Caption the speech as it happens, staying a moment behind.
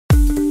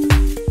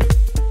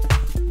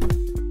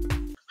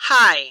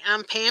Hi,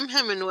 I'm Pam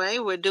Hemingway.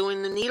 We're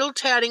doing the needle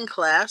tatting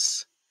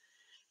class.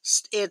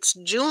 It's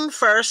June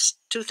 1st,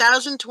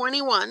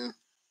 2021.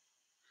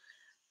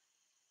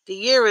 The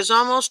year is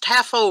almost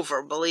half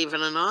over, believe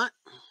it or not.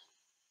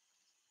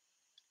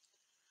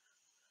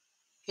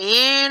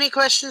 Any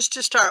questions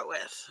to start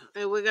with?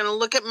 We're going to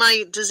look at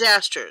my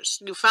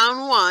disasters. You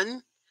found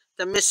one,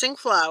 the missing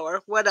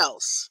flower. What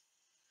else?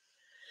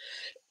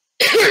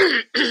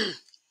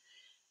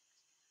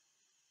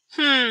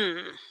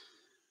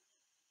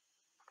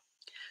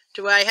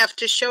 Do I have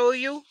to show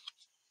you?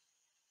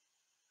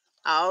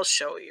 I'll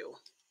show you.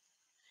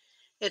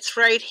 It's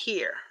right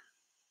here.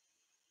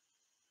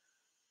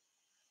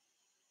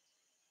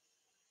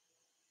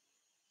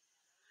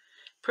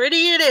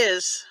 Pretty it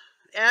is.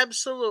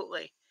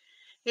 Absolutely.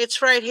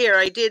 It's right here.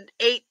 I did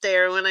 8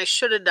 there when I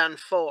should have done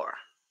 4.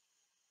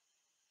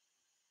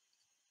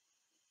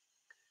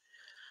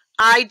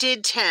 I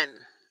did 10.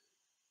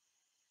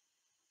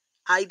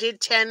 I did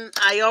 10.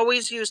 I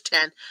always use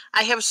 10.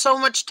 I have so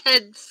much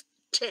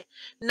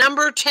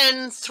number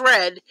 10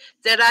 thread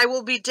that I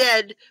will be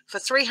dead for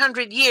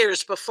 300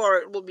 years before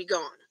it will be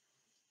gone.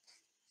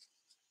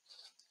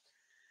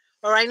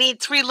 Or I need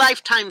 3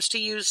 lifetimes to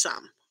use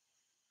some.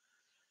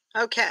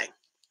 Okay.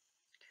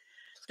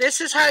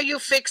 This is how you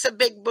fix a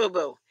big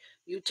boo-boo.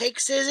 You take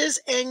scissors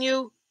and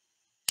you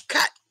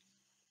cut.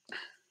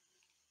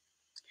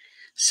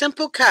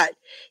 Simple cut.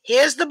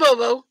 Here's the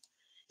boo-boo,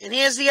 and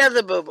here's the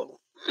other boo-boo.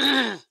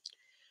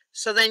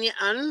 So then you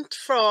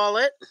unfurl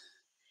it,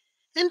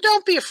 and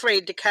don't be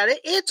afraid to cut it.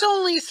 It's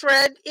only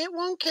thread. It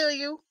won't kill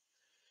you.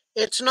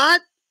 It's not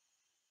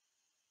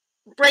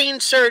brain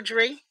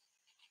surgery.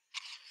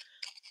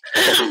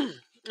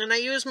 And I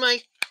use my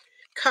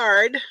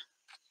card.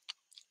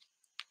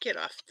 Get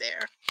off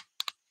there.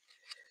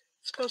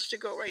 It's supposed to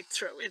go right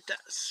through. It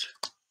does.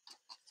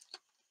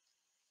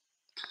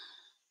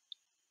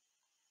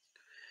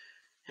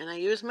 And I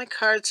use my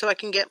card so I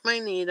can get my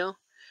needle.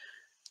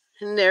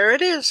 And there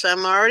it is.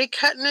 I'm already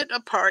cutting it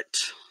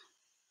apart,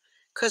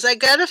 because I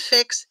got to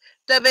fix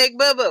the big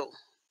boo-boo.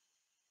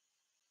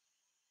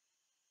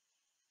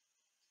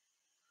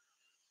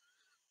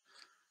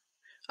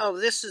 Oh,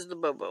 this is the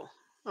boo-boo.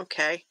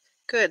 Okay,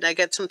 good. I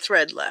got some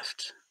thread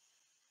left.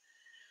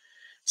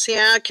 See,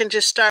 I can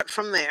just start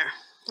from there.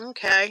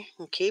 Okay,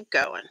 and keep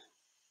going.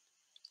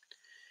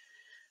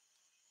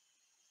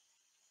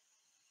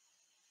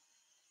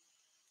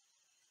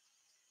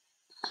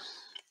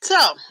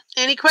 So,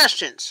 any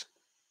questions?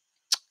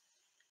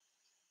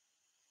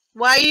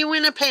 Why are you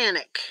in a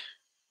panic?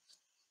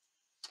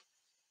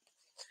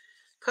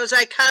 Because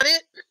I cut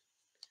it?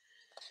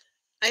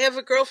 I have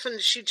a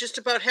girlfriend, she just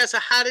about has a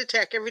heart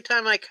attack every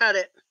time I cut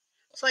it.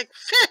 It's like,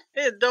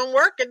 it don't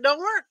work, it don't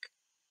work.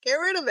 Get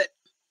rid of it.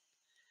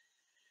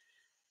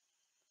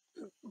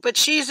 But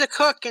she's a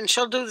cook, and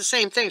she'll do the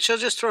same thing. She'll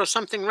just throw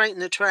something right in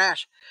the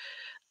trash.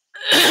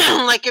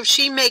 Like if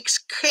she makes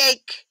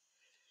cake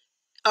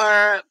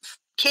or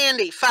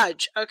candy,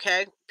 fudge,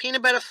 okay,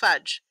 peanut butter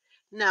fudge.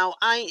 Now,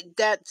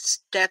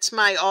 that's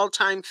my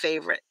all-time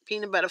favorite,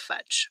 peanut butter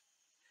fudge.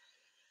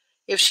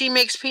 If she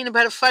makes peanut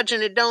butter fudge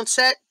and it don't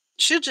set,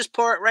 she'll just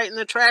pour it right in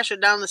the trash or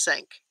down the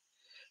sink.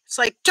 It's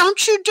like,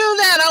 don't you do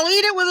that. I'll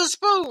eat it with a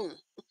spoon.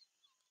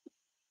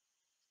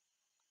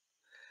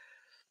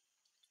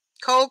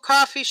 Cold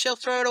coffee, she'll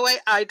throw it away.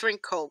 I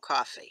drink cold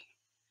coffee.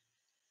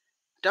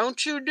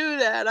 Don't you do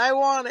that. I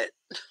want it.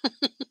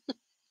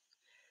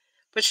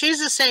 But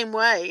she's the same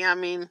way, I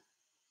mean,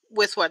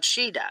 with what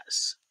she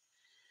does.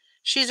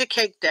 She's a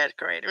cake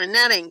decorator, and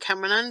that ain't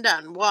coming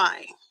undone.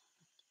 Why?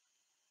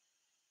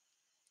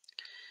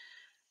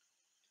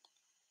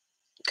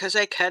 Because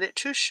I cut it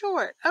too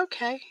short.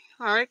 Okay.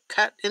 All right,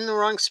 cut in the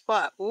wrong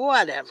spot.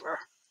 Whatever.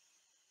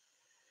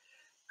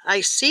 I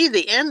see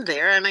the end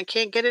there, and I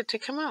can't get it to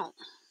come out.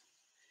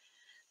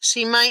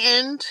 See my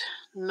end?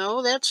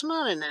 No, that's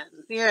not an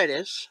end. There it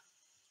is.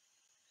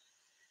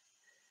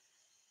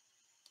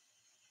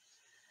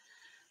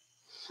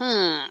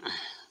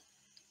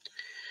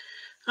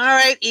 All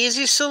right,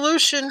 easy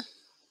solution.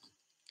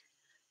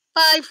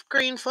 Bye,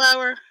 green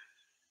flower.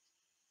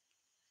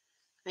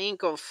 I ain't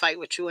gonna fight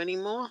with you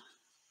anymore.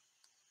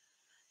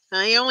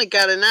 I only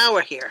got an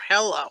hour here.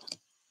 Hello.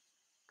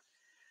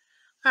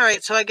 All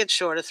right, so I get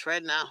shorter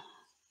thread now.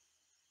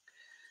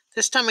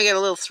 This time I got a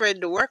little thread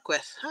to work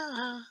with.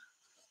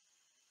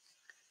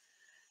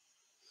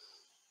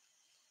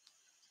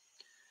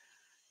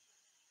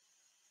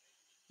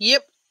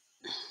 Yep.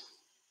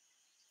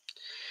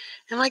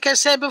 And like I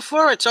said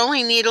before, it's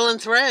only needle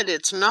and thread.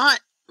 It's not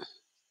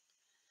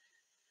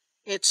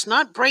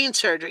brain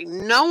surgery.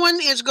 No one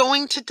is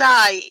going to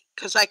die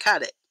because I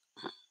cut it.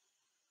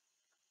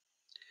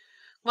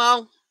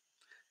 Well,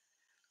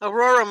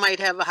 Aurora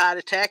might have a heart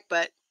attack,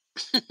 but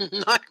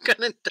not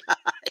going to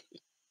die.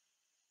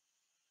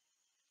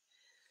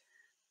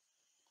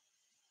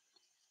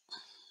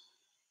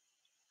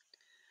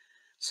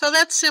 So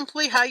that's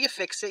simply how you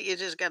fix it. You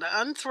just got to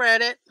unthread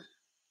it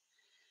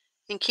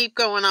and keep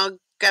going. I've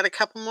got a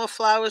couple more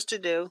flowers to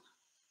do.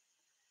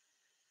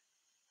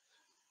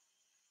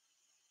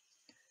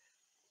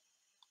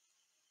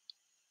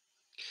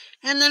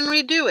 and then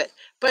redo it.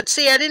 But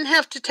see, I didn't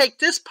have to take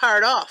this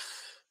part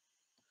off.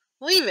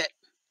 Leave it.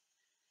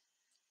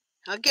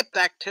 I'll get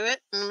back to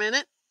it in a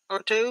minute or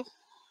two.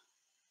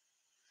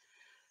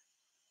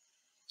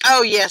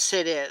 Oh, yes,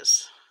 it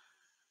is.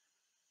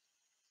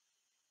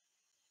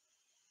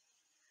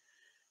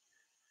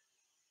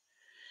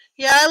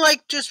 Yeah, I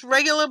like just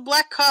regular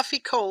black coffee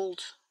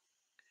cold.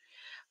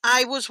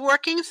 I was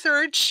working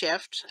third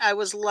shift. I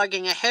was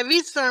lugging a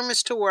heavy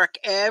thermos to work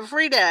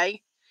every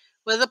day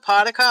with a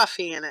pot of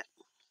coffee in it.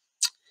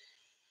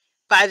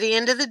 By the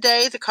end of the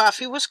day, the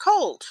coffee was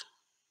cold.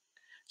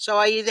 So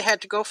I either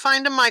had to go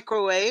find a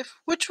microwave,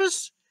 which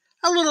was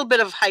a little bit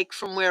of a hike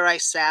from where I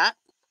sat,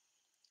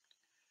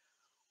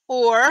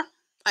 or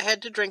I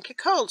had to drink it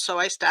cold. So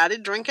I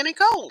started drinking it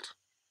cold.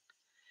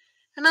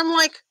 And I'm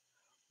like,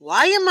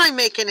 why am I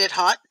making it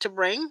hot to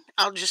bring?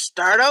 I'll just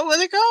start out with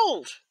it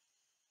cold.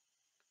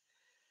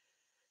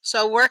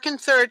 So working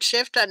third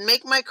shift, I'd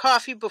make my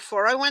coffee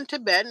before I went to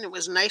bed, and it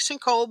was nice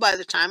and cold by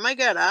the time I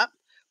got up.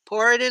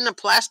 Pour it in a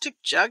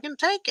plastic jug and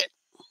take it.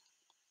 It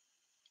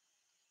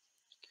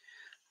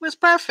was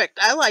perfect.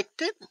 I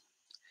liked it.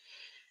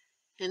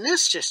 And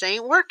this just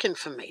ain't working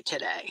for me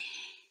today.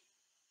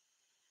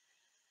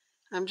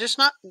 I'm just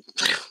not...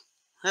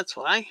 That's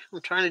why.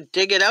 I'm trying to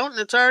dig it out and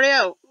it's already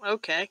out.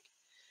 Okay.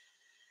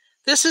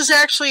 This is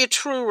actually a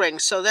true ring,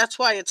 so that's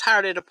why it's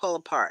harder to pull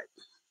apart.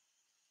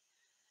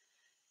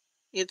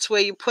 It's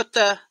where you put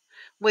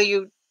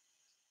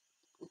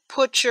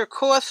your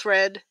core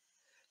thread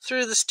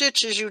through the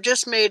stitches you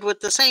just made with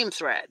the same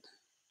thread.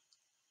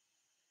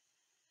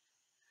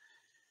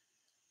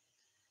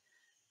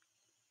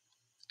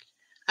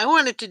 I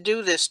wanted to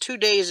do this 2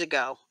 days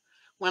ago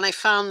when I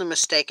found the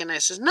mistake, and I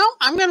said, no,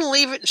 I'm going to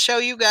leave it and show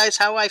you guys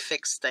how I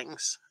fix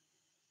things.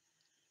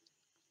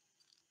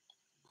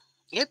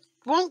 It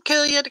won't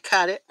kill you to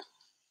cut it.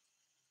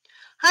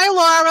 Hi,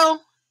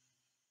 Laurel.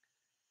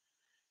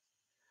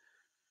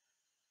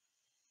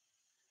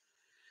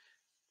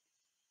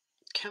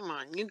 Come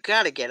on, you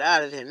got to get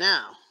out of there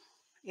now.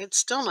 It's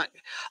still not...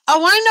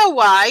 Oh, I know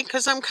why,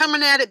 because I'm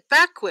coming at it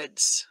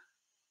backwards.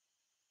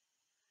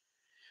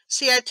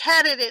 See, I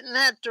tatted it in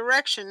that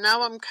direction.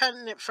 Now I'm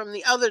cutting it from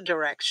the other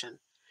direction.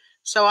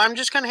 So I'm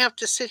just going to have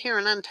to sit here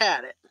and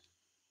untat it.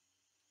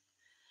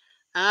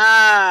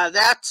 Ah,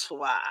 that's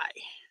why.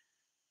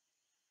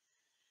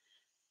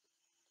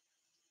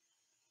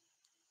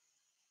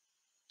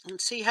 And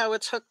see how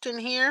it's hooked in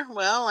here?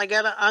 Well, I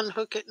got to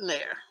unhook it in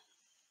there.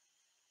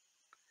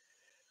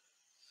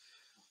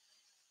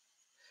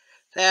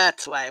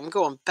 That's why I'm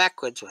going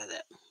backwards with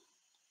it.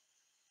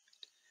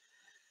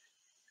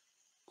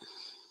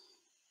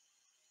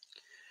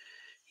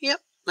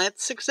 Yep,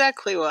 that's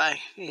exactly why.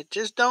 You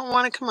just don't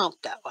want to come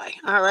out that way.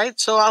 All right,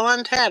 so I'll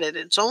untat it.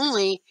 It's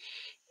only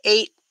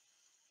eight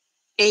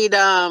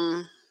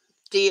the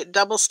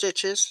double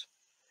stitches.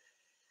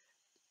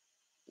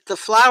 The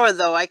flower,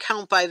 though, I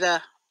count by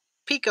the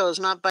picots,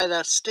 not by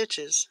the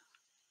stitches.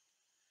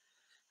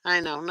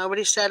 I know,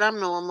 nobody said I'm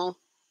normal.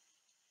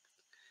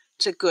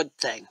 It's a good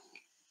thing.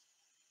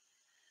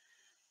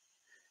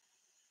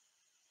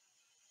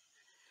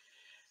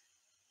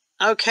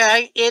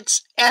 Okay,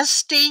 it's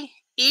Etsy,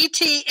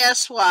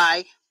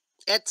 ETSY,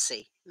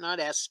 Etsy, not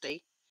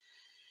Etsy,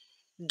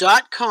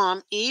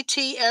 .com,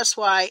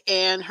 ETSY,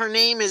 and her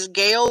name is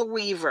Gail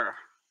Weaver.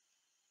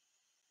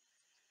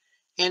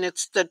 And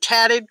it's the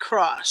tatted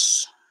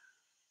cross.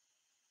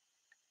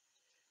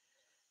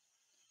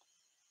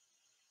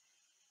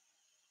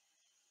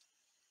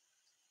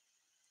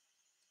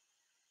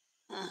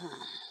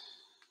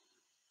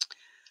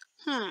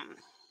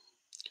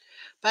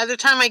 By the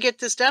time I get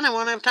this done, I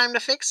won't have time to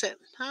fix it.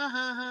 Ha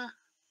ha ha.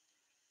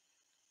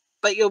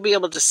 But you'll be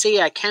able to see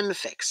I can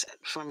fix it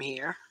from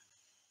here.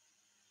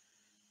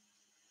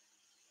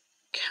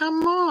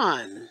 Come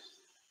on.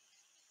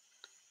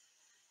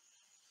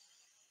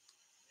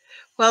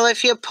 Well,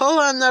 if you pull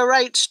on the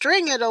right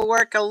string, it'll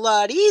work a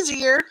lot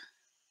easier.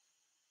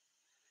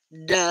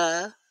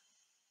 Duh.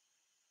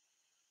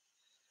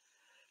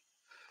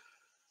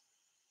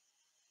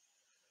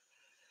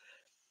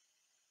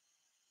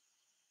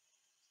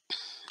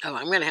 Oh,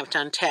 I'm going to have to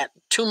untat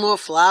 2 more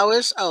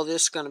flowers. Oh,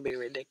 this is going to be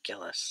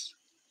ridiculous.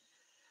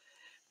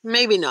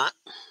 Maybe not.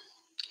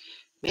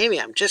 Maybe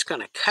I'm just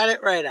going to cut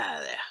it right out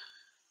of there.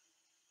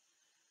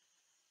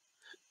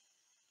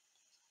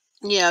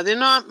 Yeah, they're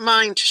not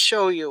mine to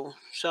show you,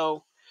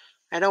 so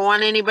I don't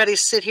want anybody to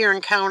sit here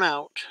and count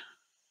out.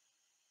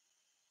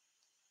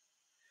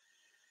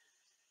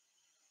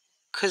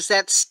 Because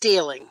that's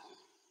stealing.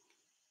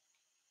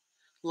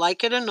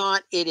 Like it or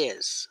not, it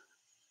is.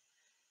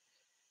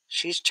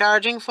 She's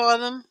charging for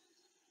them.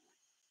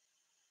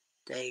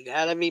 They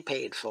gotta be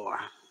paid for.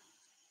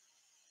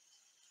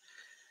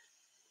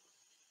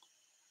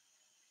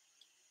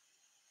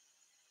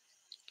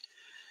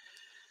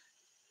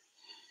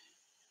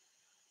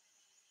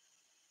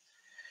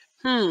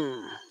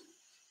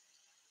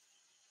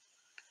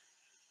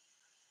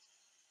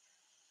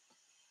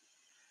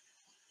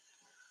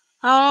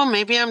 Oh,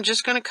 maybe I'm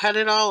just going to cut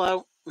it all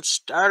out and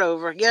start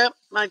over. Yep,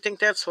 I think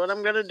that's what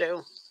I'm going to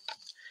do.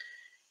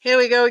 Here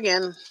we go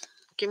again.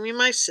 Give me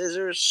my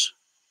scissors.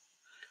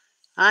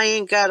 I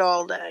ain't got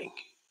all day.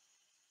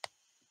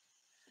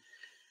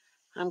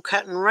 I'm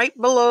cutting right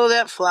below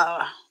that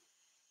flower.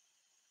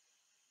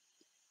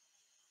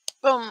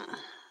 Boom.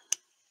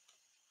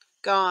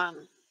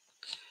 Gone.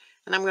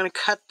 And I'm going to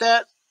cut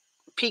that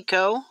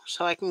picot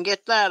so I can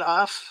get that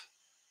off.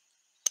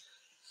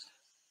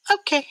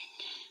 Okay.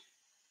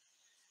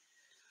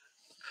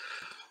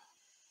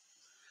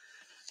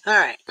 All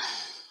right.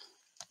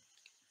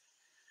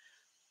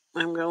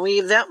 I'm going to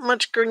leave that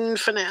much green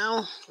for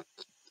now.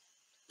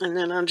 And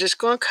then I'm just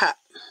going to cut.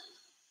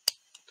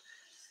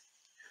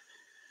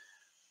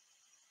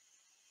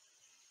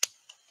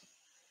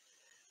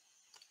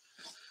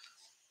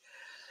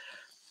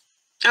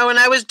 Oh, and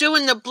I was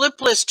doing the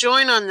blipless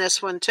join on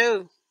this one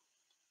too.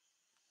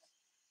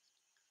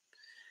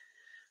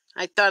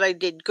 I thought I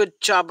did good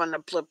job on the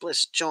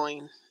blipless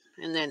join.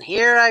 And then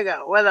here I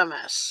go with a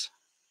mess.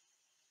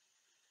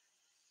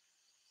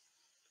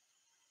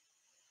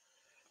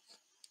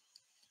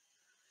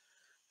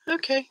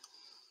 Okay.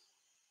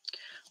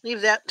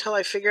 Leave that till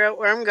I figure out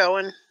where I'm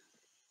going.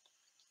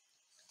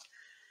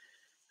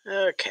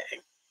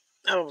 Okay.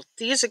 Oh,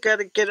 these have got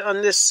to get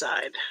on this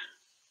side.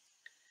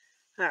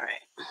 All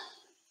right.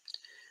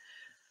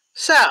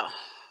 So,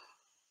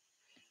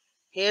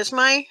 here's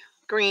my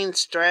green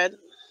thread.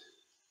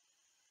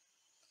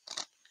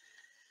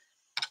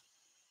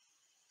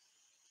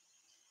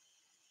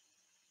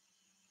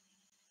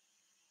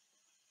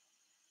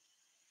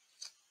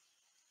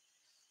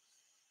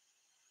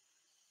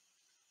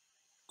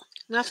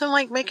 Nothing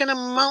like making a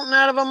mountain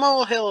out of a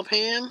molehill,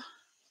 Pam.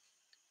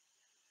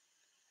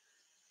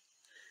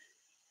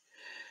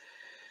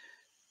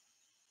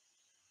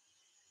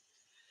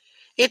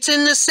 It's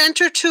in the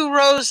center 2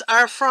 rows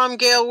are from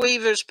Gail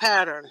Weaver's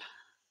pattern.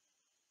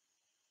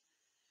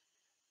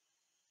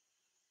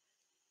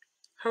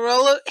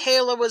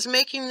 Hala was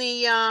making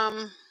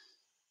the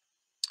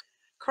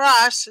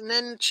cross, and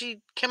then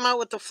she came out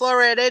with the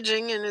floret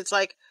edging, and it's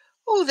like,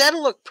 oh,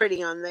 that'll look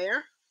pretty on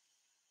there.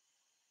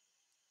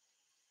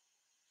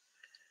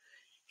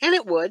 And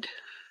it would.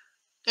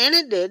 And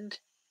it did.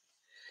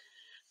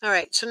 All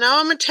right, so now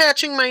I'm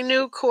attaching my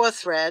new core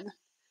thread.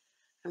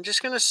 I'm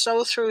just going to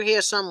sew through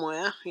here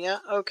somewhere. Yeah,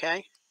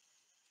 okay.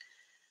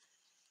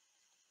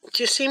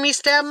 Do you see me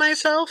stab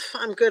myself?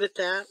 I'm good at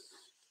that.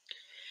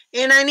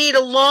 And I need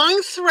a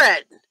long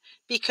thread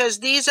because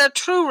these are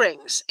true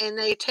rings and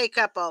they take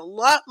up a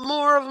lot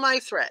more of my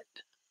thread.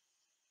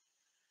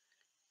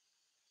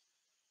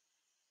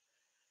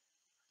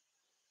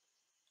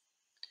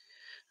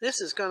 This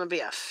is going to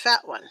be a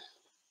fat one.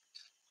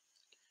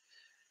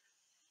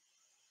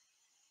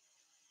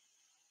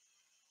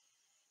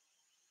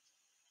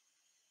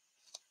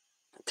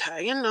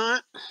 Tie a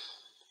knot.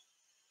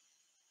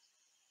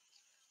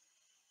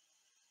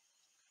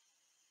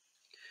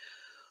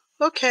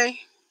 Okay.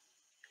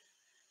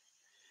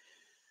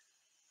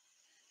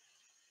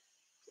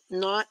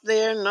 Knot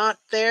there,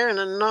 and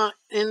a knot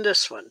in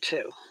this one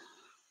too.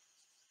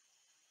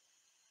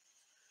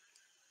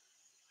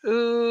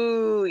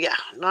 Ooh, yeah,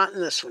 knot in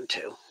this one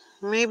too.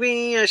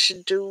 Maybe I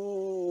should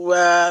do,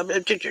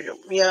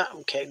 yeah,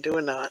 okay, do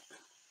a knot.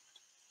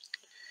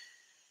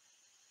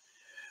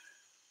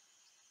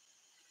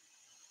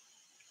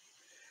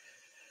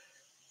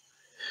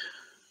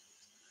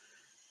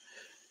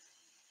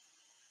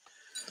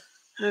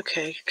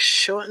 Okay,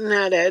 shorten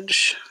that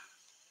edge.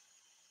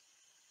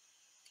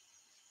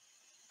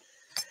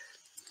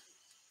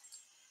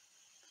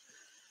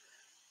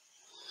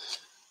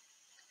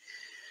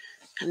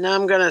 And now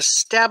I'm going to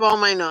stab all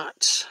my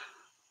knots.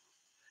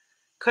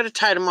 Could have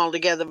tied them all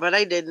together, but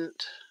I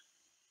didn't.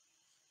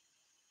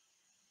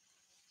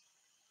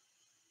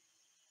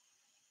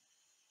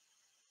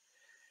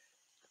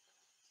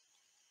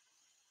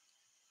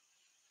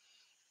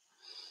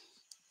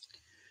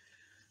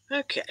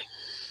 Okay.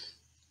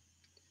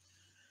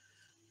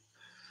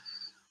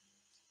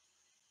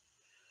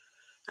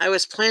 I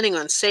was planning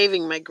on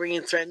saving my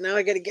green thread. Now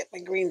I got to get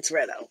my green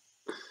thread out.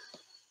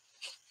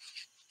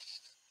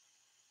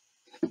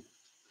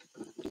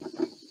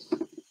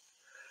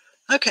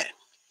 Okay.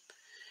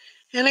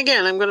 And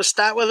again, I'm going to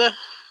start with a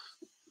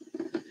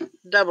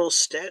double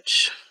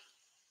stitch.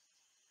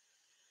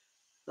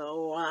 The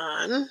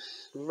one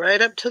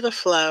right up to the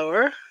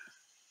flower.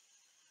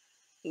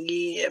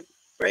 Yep,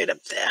 right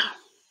up there.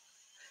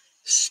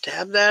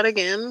 Stab that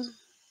again.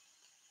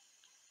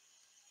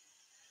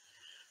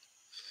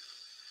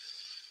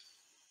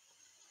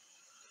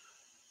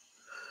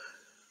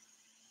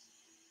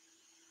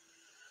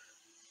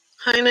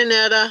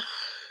 Hinanetta.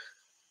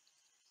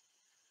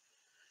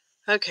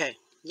 Okay,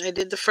 I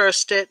did the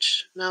first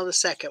stitch, now the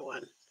second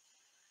one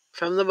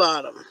from the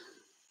bottom.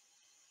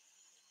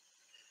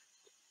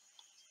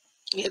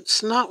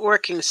 It's not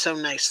working so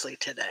nicely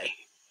today.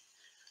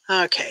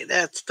 Okay,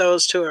 that's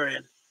those two are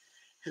in.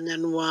 And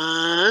then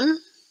 1,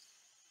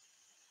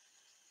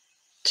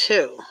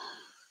 2.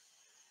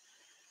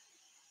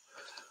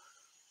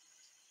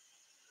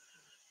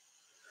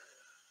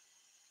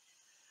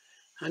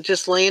 I'm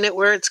just laying it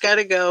where it's got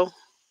to go.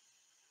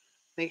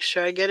 Make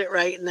sure I get it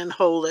right and then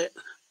hold it.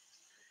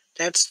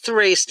 That's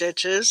 3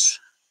 stitches.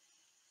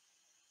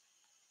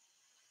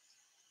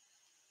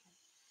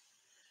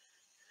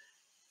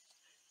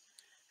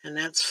 And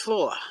that's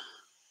 4.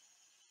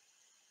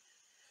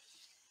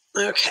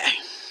 Okay.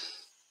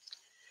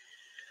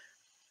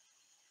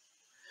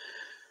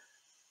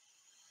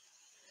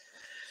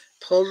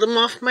 Pulled them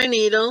off my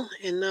needle,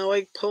 and now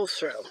I pull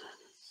through.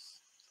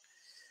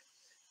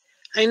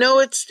 I know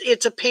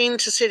it's a pain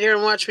to sit here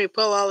and watch me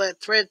pull all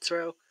that thread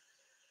through,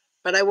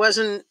 but I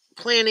wasn't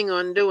planning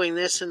on doing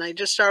this, and I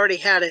just already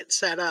had it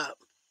set up.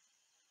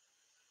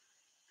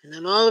 And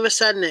then all of a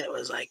sudden it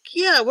was like,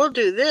 yeah, we'll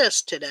do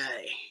this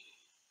today.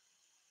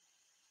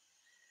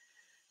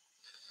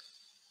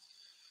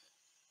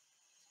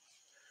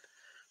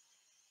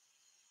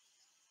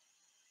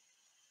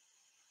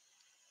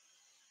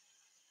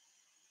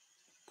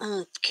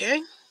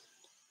 Okay.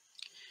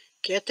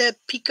 Get that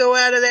picot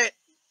out of that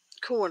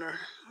corner.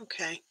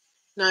 Okay.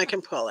 Now I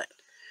can pull it.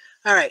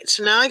 All right,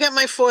 so now I got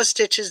my 4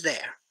 stitches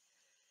there.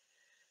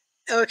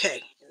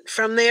 Okay,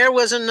 from there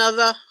was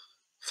another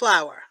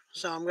flower.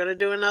 So I'm going to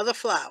do another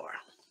flower.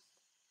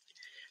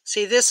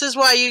 See, this is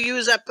why you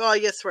use up all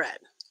your thread.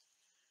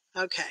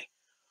 Okay.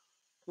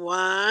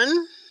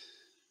 1,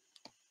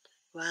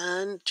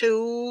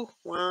 2,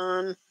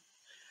 1.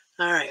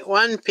 All right,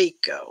 1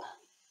 picot.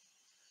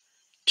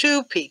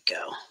 2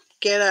 picot.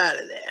 Get out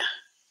of there.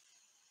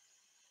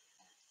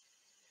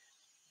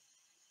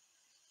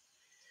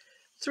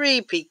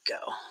 3 picot.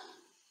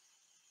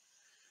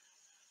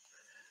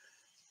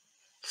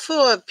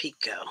 4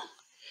 picot.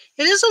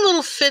 It is a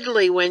little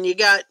fiddly when you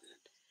got,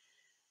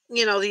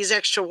 you know, these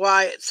extra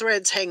wide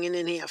threads hanging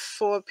in here.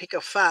 4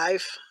 picot,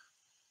 5,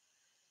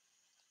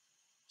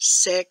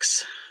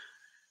 6,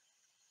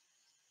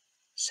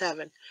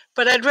 7.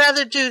 But I'd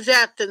rather do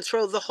that than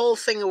throw the whole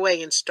thing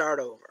away and start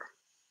over.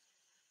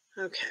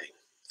 Okay,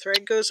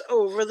 thread goes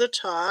over the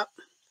top,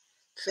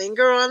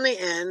 finger on the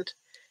end,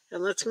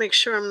 and let's make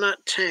sure I'm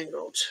not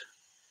tangled.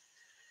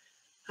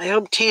 I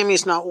hope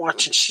Tammy's not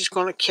watching. She's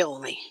going to kill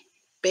me.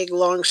 Big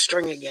long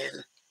string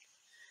again.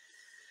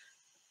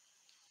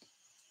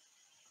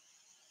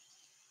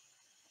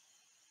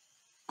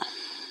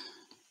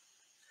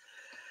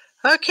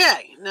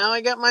 Okay, now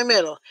I got my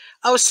middle.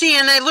 Oh, see,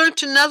 and I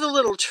learned another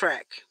little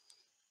trick.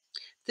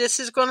 This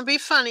is going to be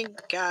funny,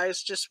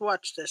 guys. Just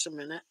watch this a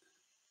minute.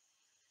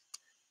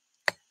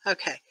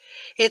 Okay,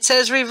 it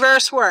says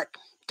reverse work.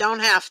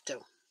 Don't have to.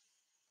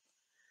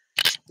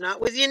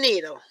 Not with your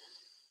needle.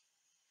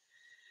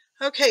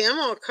 Okay, I'm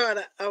all caught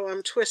up. Oh,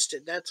 I'm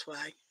twisted. That's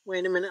why.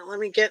 Wait a minute. Let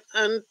me get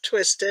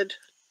untwisted.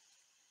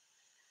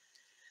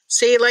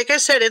 See, like I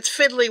said, it's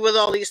fiddly with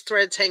all these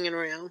threads hanging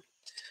around.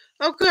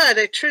 Oh, good.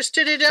 I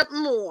twisted it up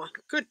more.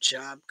 Good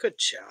job. Good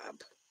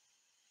job.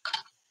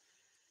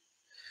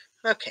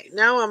 Okay,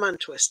 now I'm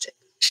untwisted.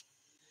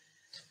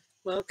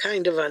 Well,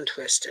 kind of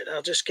untwisted.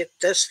 I'll just get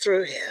this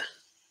through here.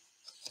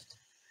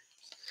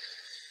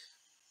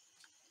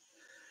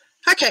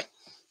 Okay.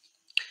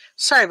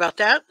 Sorry about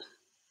that.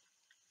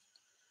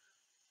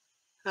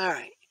 All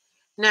right.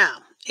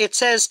 Now, it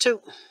says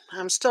to...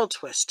 I'm still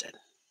twisted.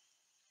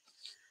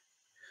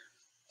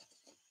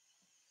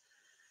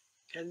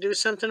 Got to do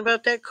something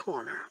about that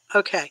corner.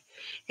 Okay.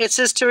 It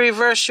says to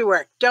reverse your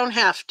work. Don't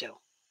have to.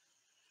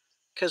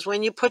 Because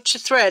when you put your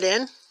thread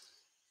in...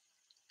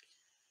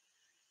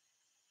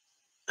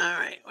 All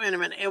right. Wait a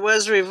minute. It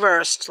was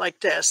reversed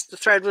like this. The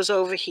thread was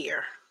over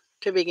here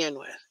to begin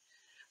with.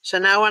 So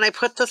now when I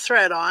put the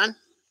thread on...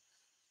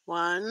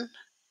 1,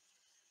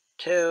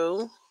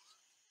 2,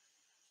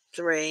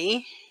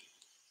 3.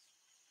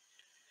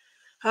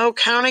 Oh,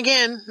 count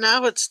again.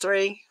 Now it's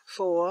 3,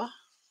 4.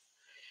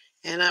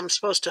 And I'm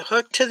supposed to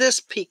hook to this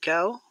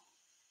picot.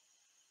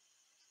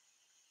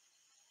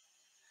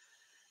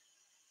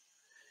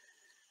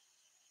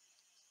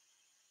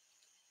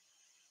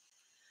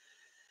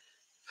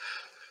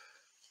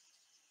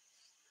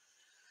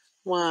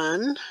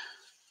 One,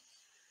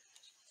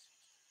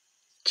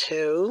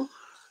 2,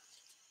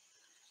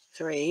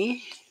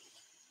 3,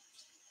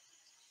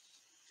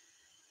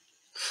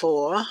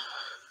 4,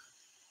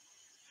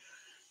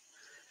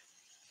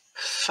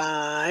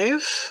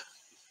 5,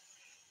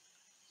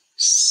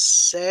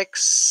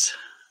 6,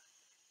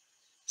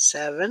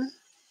 7,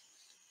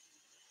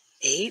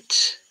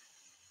 8.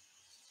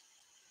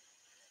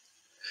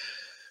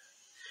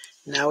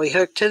 Now we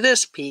hook to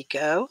this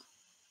picot.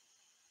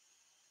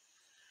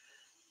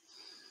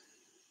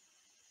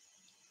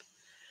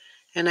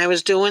 And I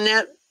was doing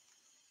that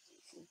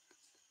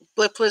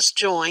blipless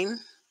join,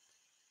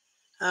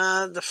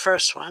 the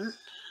first one.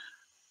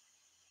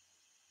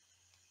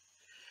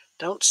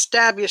 Don't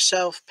stab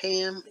yourself,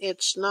 Pam.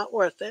 It's not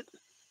worth it.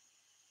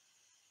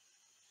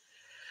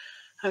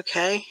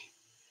 Okay.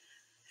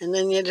 And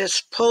then you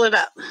just pull it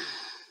up.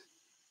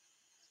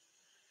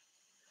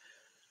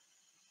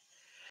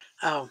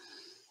 Oh.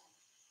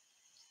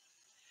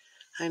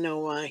 I know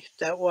why.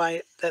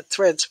 That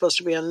thread's supposed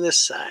to be on this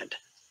side.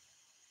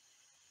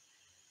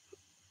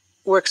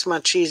 Works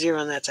much easier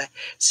on that side.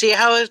 See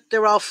how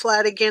they're all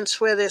flat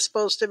against where they're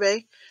supposed to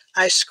be?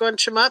 I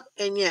scrunch them up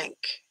and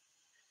yank.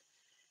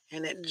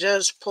 And it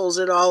just pulls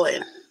it all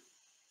in.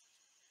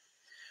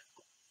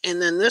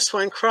 And then this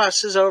one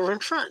crosses over in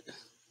front.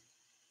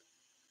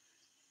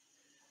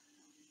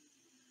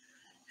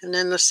 And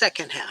then the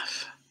second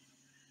half.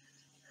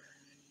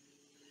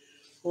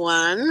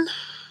 1,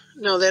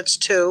 no, that's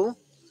 2,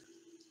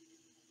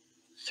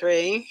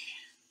 3,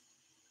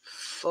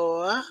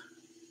 4,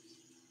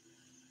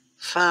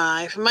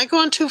 5. Am I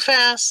going too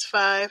fast?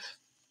 5,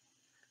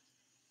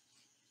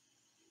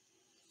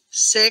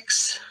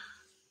 6,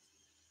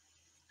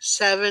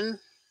 7.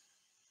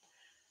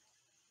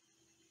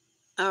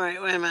 All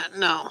right, wait a minute.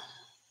 No.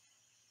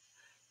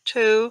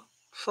 2,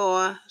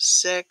 4,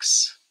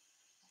 6,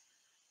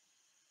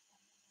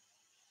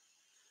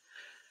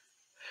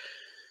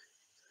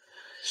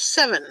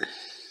 7.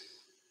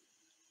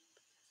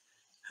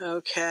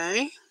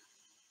 Okay.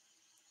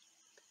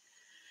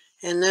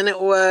 And then it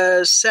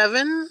was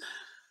 7,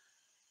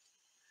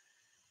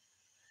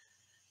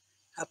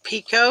 a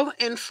picot,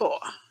 and 4.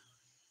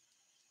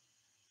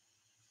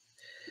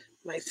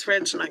 My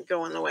thread's not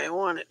going the way I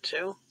want it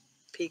to.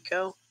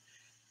 Picot.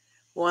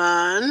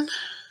 1,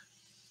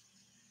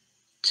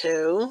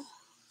 2,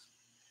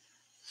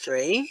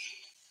 3,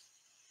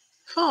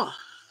 4.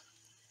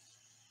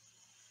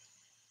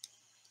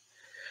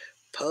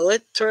 Pull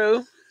it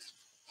through.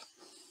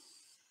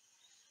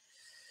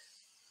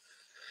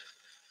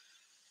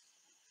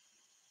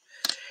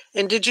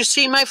 And did you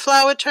see my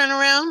flower turn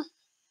around?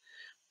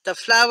 The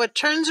flower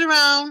turns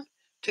around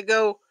to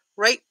go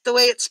right the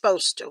way it's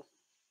supposed to.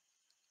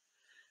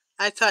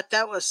 I thought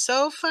that was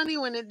so funny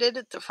when it did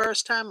it the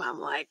first time. I'm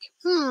like,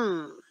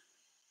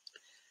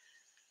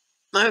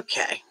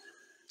 Okay.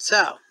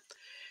 So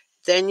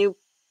then you're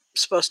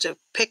supposed to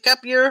pick up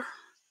your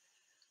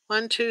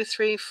 1, 2,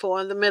 3,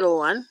 4, the middle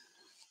one.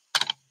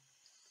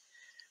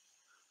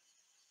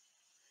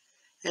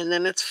 And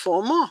then it's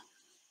 4 more.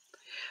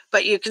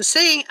 But you can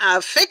see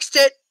I've fixed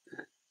it.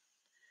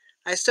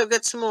 I still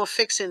got some more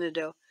fixing to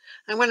do.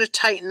 I'm going to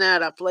tighten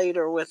that up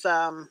later with,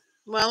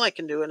 well, I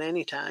can do it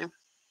anytime.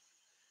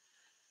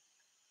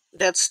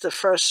 That's the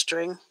first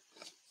string.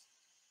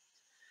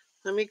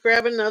 Let me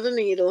grab another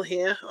needle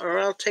here, or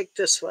I'll take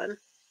this one.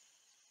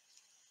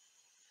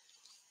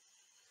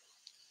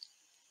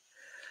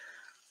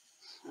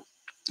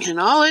 And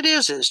all it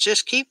is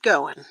just keep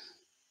going.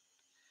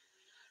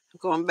 I'm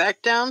going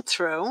back down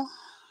through.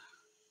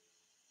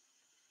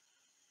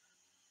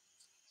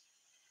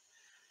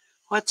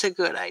 What's a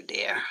good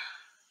idea?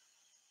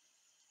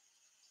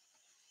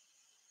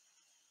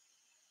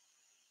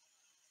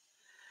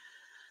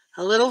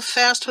 A little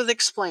fast with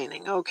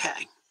explaining.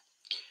 Okay.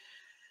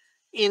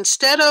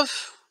 Instead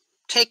of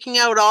taking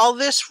out all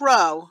this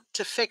row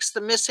to fix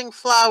the missing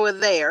flower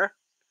there,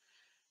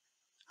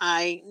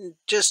 I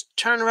just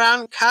turn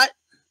around, cut,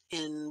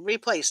 and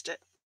replaced it.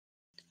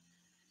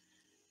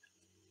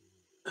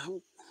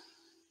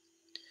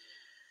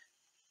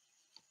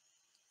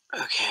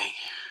 Okay.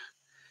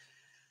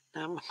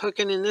 Now I'm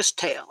hooking in this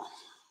tail.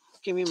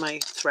 Give me my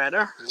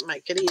threader,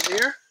 make it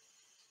easier.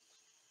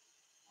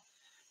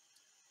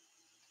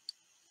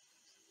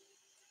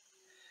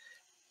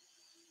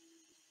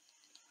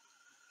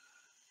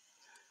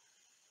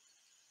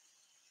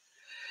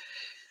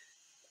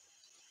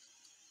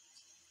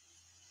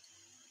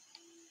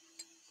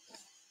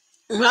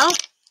 Well,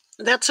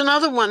 that's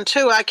another one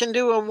too. I can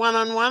do a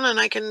one-on-one and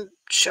I can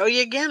show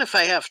you again if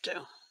I have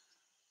to.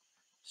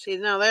 See,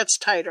 now that's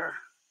tighter.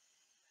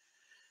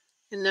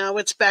 And now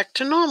it's back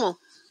to normal.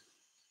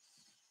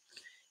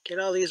 Get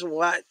all these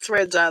white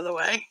threads out of the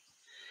way.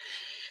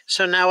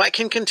 So now I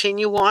can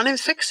continue on and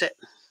fix it.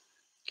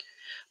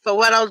 But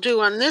what I'll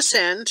do on this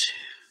end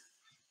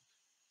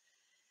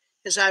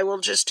is I will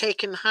just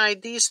take and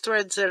hide these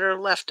threads that are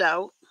left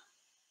out.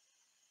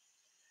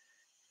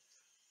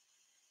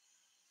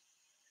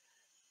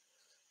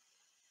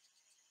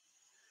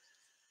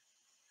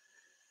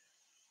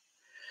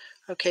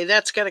 Okay,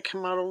 that's got to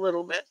come out a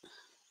little bit.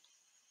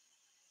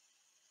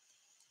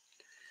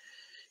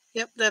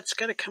 Yep, that's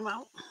got to come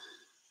out.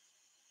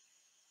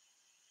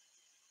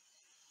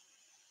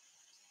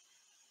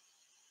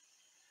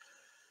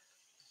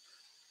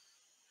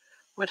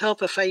 Would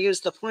help if I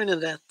used the point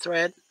of that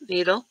thread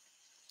needle.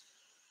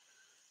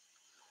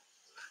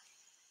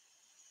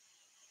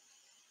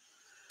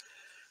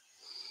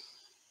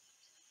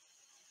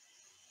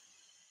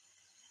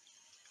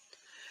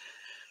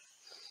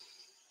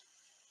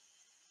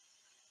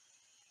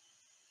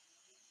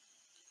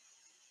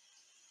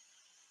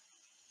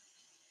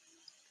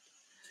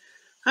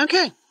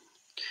 Okay.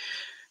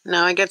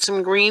 Now I got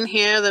some green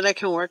here that I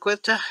can work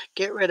with to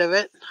get rid of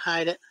it,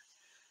 hide it.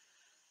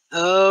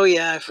 Oh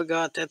yeah, I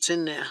forgot that's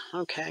in there.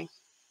 Okay.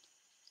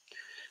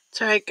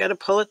 It's all right, got to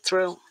pull it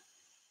through.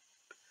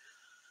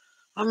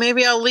 Or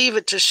maybe I'll leave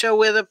it to show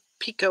where the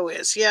picot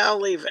is. Yeah,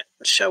 I'll leave it,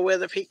 show where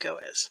the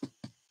picot is.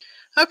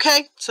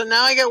 Okay, so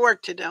now I got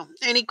work to do.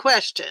 Any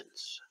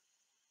questions?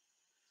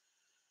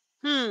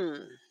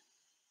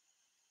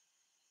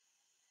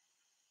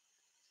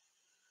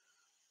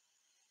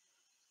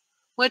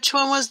 Which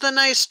one was the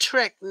nice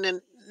trick,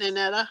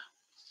 Ninetta?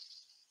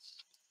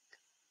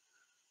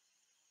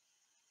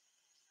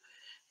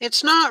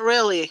 It's not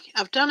really.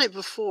 I've done it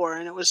before,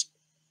 and it was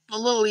a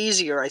little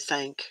easier, I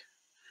think.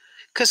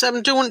 Because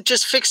I'm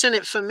just fixing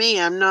it for me.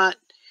 I'm not...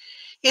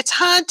 It's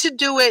hard to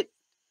do it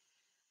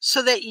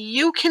so that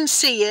you can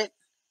see it,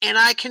 and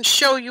I can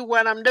show you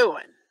what I'm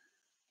doing.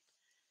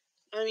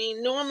 I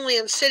mean, normally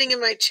I'm sitting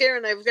in my chair,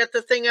 and I've got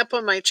the thing up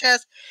on my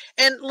chest.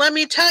 And let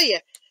me tell you,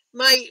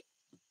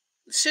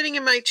 sitting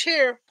in my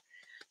chair,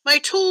 my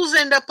tools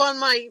end up on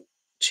my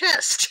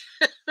chest.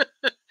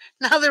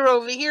 Now they're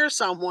over here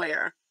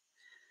somewhere.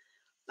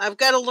 I've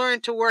got to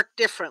learn to work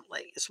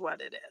differently, is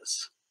what it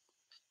is.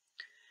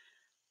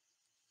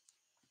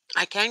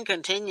 I can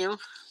continue.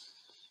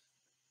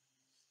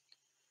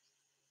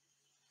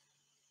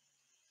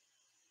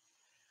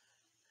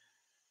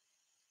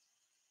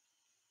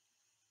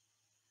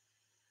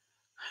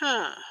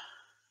 Huh.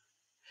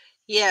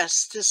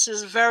 Yes, this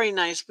is very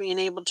nice being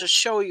able to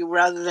show you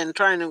rather than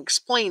trying to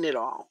explain it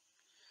all.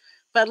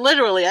 But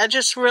literally, I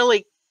just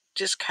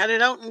cut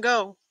it out and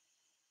go.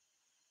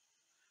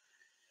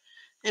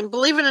 And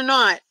believe it or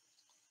not,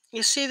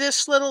 you see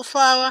this little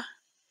flower?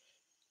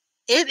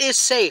 It is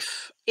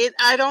safe.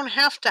 I don't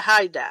have to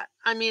hide that.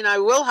 I mean, I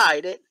will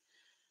hide it,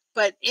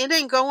 but it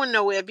ain't going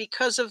nowhere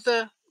because of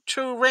the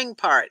true ring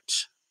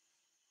parts.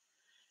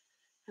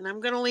 And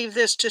I'm going to leave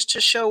this just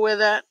to show where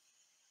that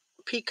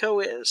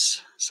picot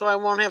is, so I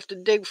won't have to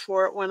dig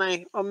for it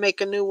or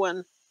make a new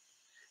one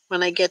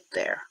when I get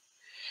there.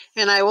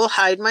 And I will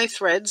hide my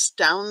threads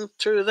down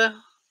through the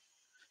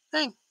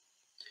thing.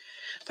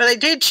 But I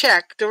did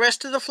check. The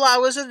rest of the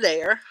flowers are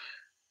there.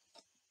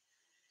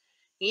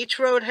 Each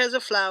road has a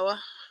flower,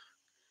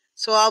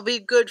 so I'll be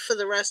good for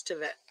the rest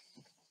of it.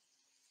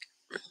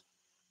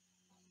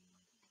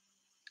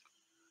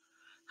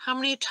 How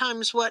many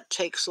times what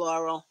takes,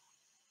 Laurel?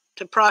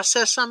 To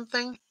process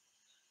something?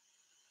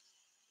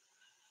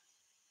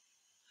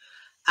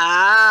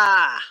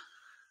 Ah.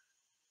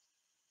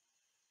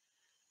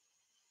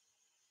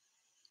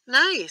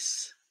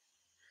 Nice.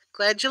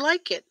 Glad you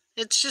like it.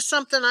 It's just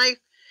something I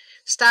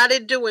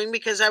started doing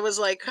because I was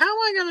like, how am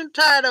I going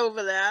to tide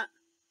over that?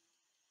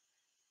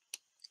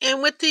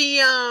 And with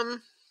the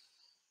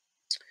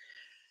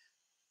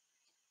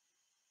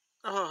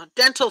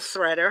dental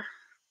threader,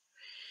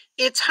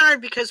 it's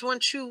hard because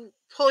once you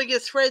pull your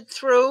thread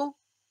through,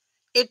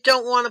 it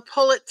don't want to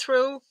pull it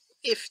through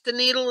if the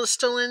needle is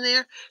still in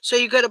there. So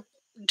you got to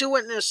do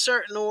it in a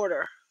certain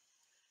order.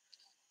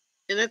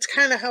 And that's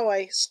kind of how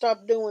I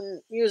stopped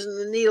using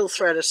the needle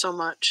threader so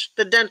much,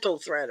 the dental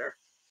threader.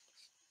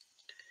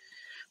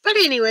 But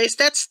anyways,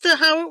 that's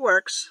how it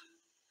works.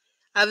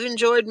 I've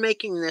enjoyed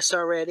making this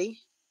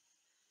already.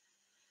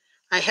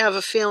 I have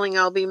a feeling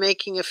I'll be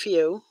making a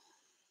few.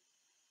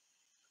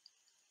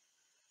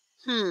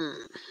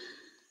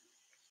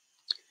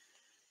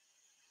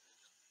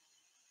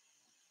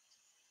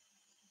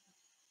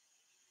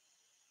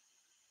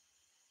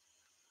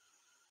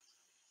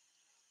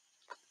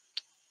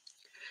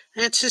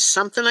 It's just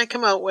something I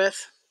come out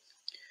with.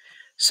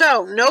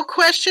 So, no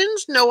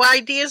questions, no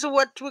ideas of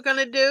what we're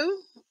going to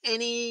do?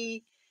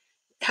 Any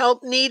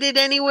help needed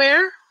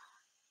anywhere?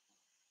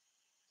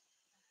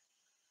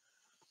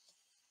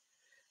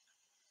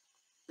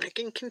 I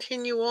can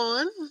continue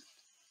on.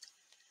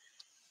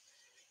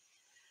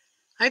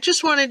 I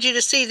just wanted you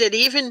to see that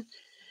even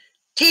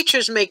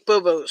teachers make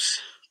boo-boos.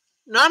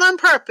 Not on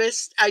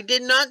purpose. I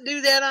did not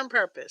do that on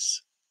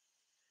purpose.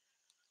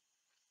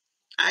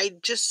 I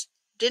just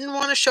didn't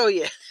want to show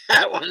you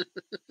that one.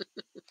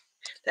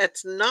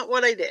 That's not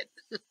what I did.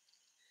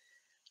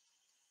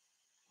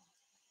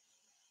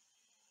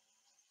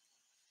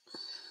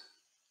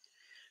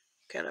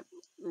 Gotta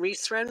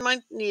rethread my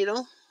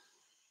needle.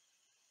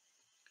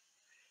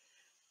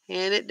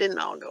 And it didn't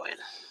all go in.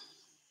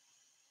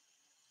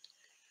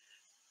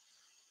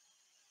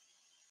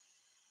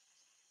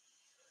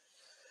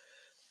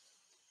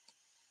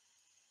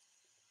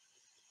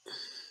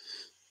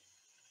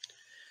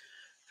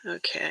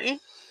 Okay.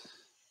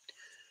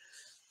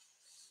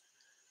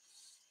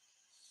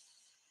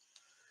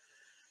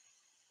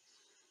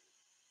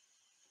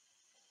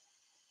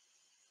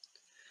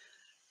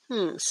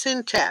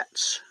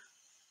 Syntax.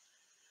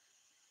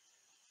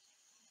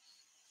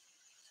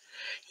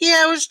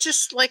 Yeah, it was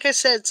just, like I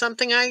said,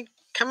 something I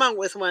come out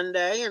with one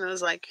day, and I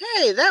was like,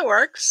 hey, that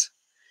works.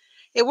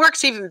 It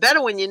works even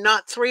better when you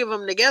knot 3 of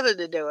them together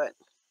to do it.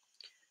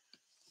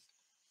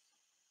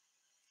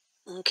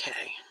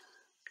 Okay.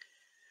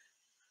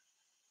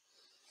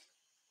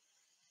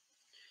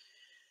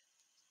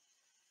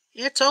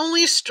 It's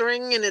only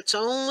string, and it's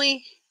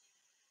only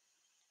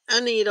a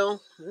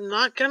needle.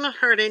 Not going to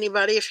hurt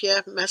anybody if you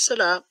mess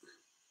it up.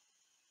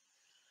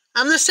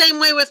 I'm the same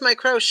way with my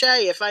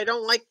crochet. If I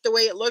don't like the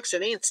way it looks,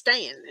 it ain't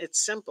staying. It's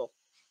simple.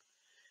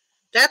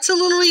 That's a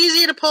little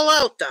easier to pull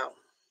out, though.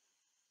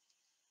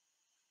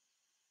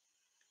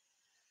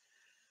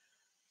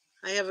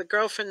 I have a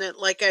girlfriend that,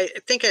 like I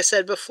think I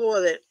said before,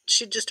 that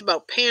she just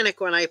about panic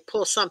when I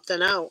pull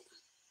something out.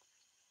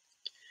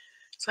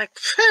 It's like,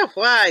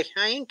 why?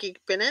 I ain't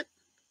keeping it.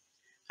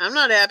 I'm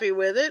not happy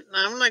with it.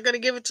 I'm not going to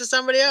give it to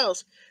somebody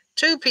else.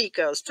 2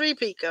 picos, 3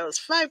 picos,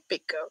 5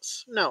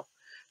 picos. No,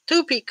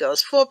 2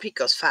 picos, 4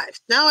 picos,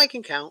 5. Now I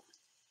can count.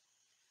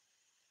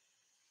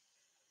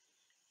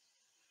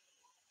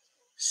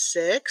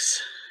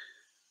 6,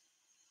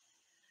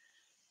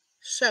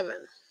 7.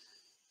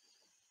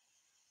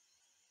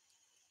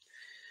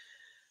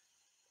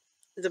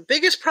 The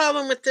biggest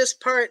problem with this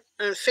part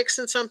and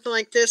fixing something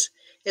like this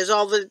is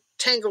all the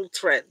tangled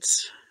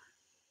threads.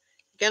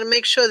 You got to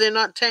make sure they're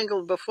not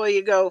tangled before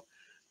you go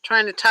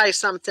trying to tie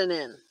something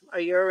in, or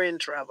you're in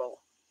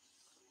trouble.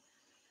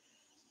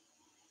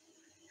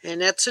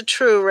 And that's a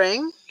true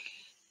ring.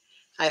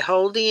 I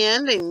hold the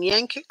end and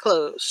yank it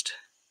closed.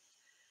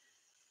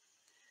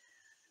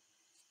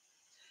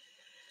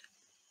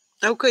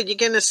 Oh, good. You're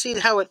going to see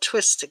how it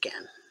twists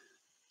again.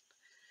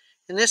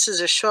 And this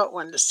is a short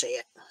one to see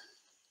it.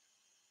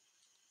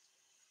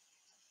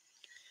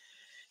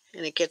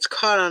 And it gets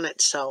caught on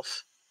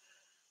itself.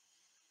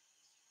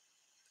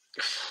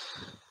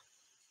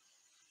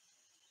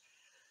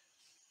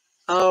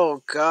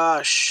 Oh,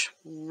 gosh.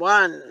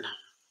 1,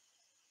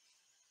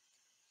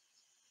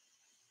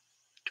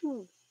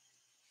 2,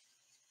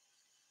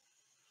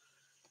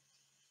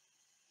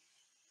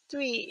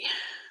 3.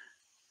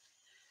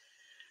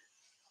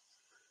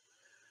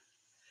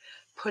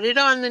 Put it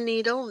on the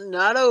needle,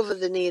 not over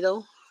the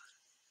needle.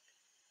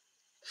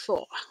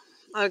 4.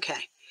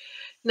 Okay.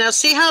 Now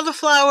see how the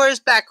flower is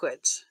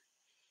backwards.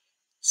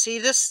 See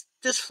this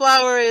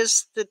flower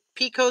is, the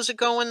picots are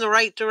going the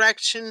right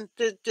direction.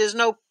 There's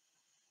no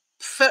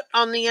foot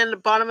on the end, the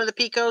bottom of the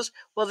picots.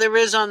 Well, there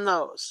is on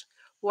those.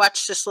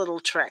 Watch this little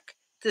trick.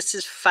 This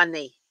is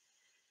funny.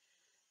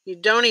 You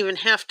don't even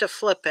have to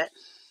flip it.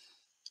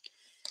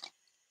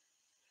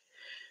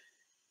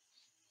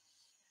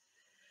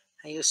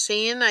 Are you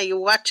seeing? Are you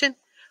watching?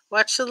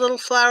 Watch the little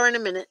flower in a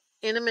minute.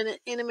 In a minute.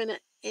 In a minute.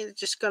 It's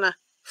just going to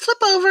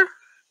flip over.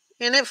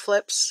 And it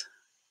flips.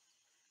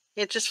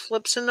 It just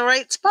flips in the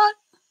right spot.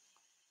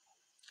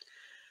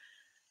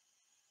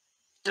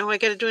 Oh, I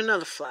got to do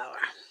another flower.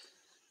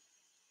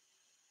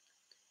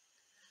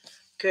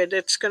 Good.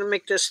 It's going to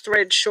make this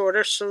thread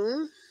shorter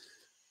soon.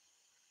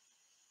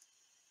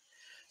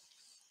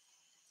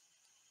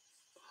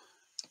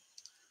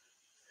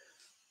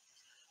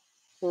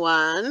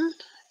 1,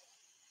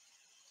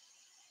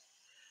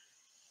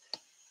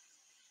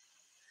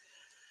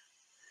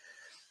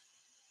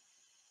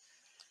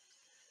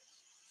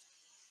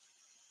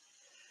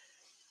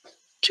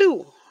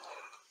 2,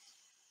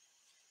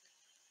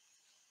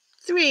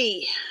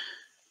 3.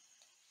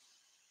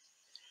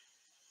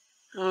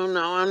 Oh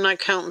no, I'm not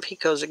counting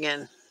picots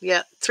again.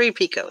 Yeah, 3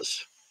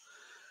 picots.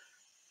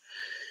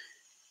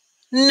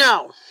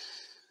 No,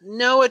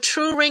 a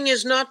true ring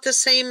is not the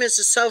same as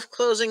a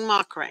self-closing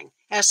mock ring.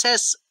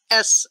 SSSR.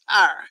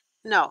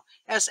 No,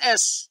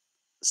 SSCR.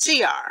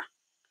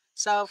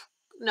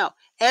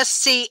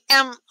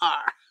 SCMR.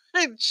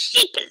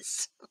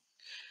 Jeepers.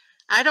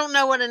 I don't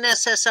know what an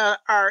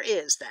SSR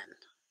is then.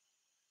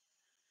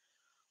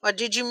 Or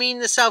did you mean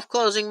the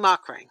self-closing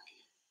mock ring?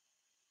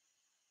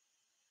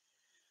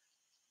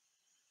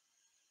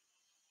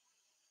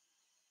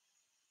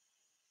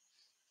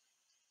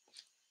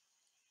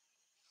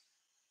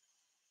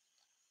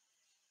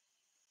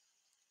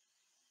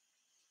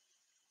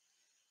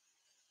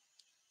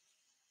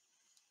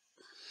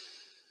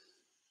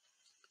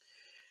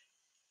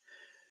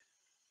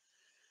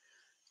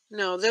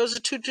 No, those are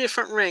 2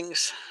 different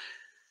rings.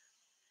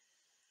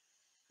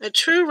 A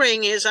true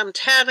ring is I'm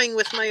tatting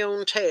with my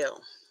own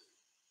tail.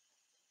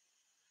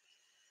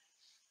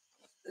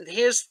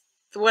 Here's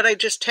what I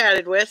just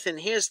tatted with, and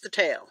here's the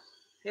tail.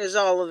 Here's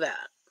all of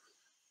that.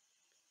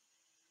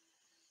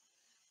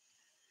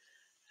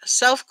 A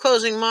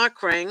self-closing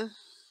mock ring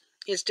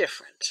is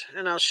different,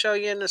 and I'll show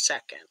you in a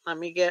second. Let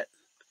me get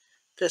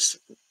this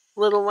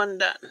little one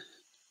done.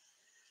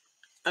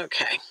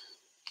 Okay,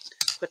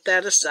 put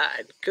that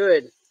aside.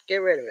 Good, get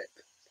rid of it.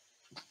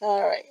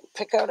 All right,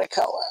 pick out a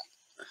color.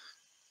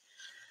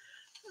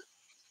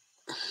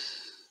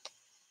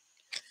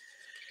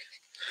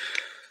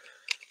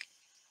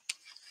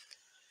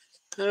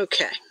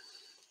 Okay.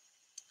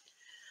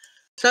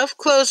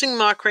 Self-closing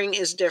mock ring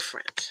is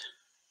different,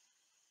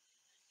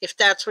 if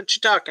that's what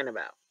you're talking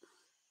about.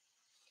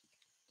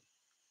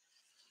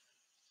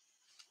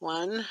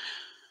 1,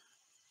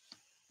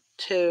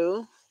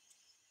 2,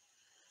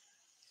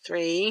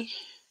 3,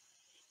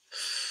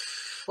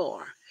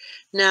 4.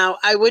 Now,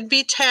 I would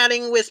be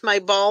tatting with my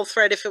ball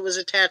thread if it was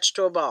attached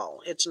to a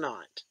ball. It's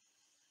not.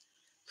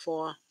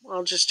 4.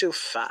 I'll just do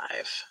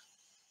 5.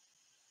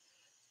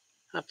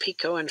 A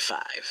picot and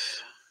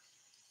 5.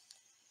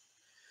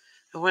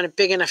 I want it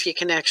big enough you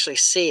can actually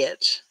see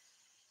it.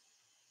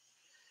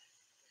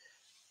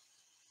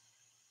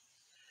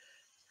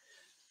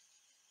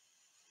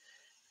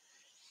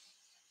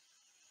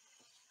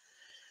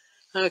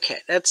 Okay,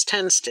 that's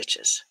 10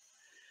 stitches.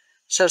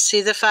 So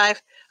see the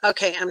 5?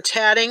 Okay, I'm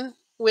tatting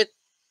with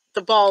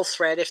the ball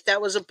thread. If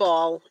that was a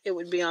ball, it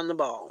would be on the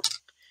ball.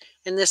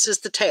 And this is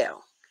the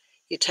tail.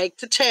 You take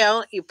the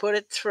tail, you put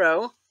it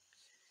through,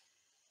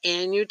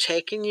 And you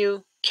take and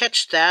you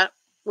catch that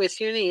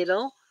with your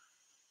needle.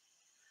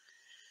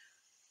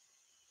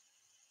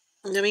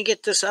 Let me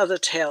get this other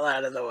tail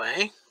out of the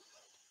way.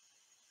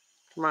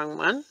 Wrong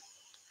one.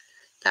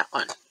 That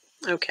one.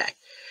 Okay.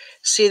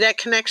 See that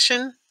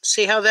connection?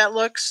 See how that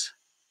looks?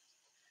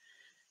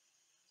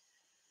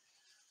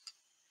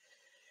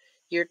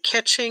 You're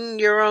catching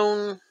your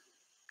own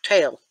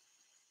tail.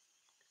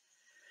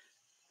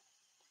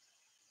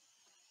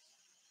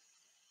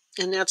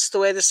 And that's the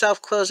way the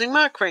self-closing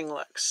mock ring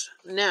looks.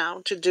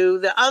 Now, to do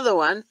the other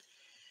one,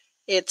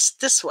 it's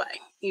this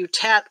way. You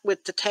tat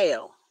with the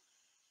tail.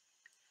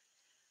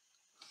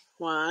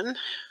 1,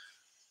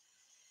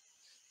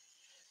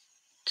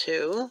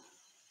 2,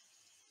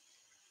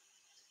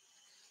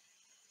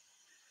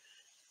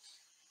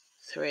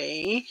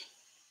 3,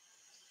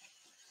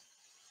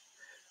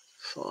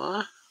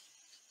 4,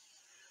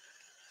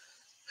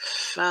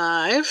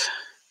 5,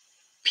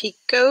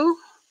 picot,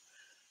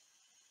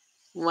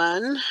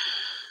 1,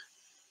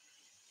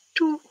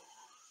 2,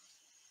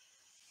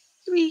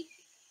 3. I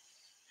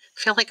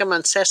feel like I'm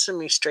on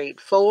Sesame Street.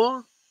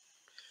 4,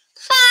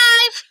 5.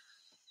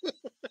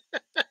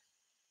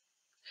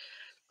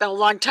 Been a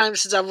long time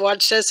since I've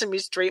watched Sesame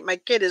Street. My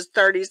kid is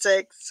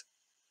 36.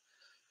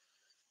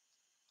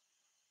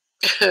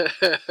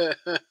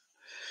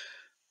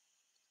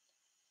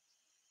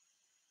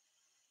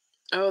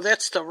 Oh,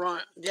 that's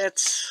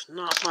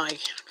not my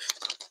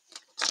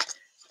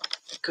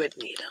good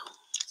needle.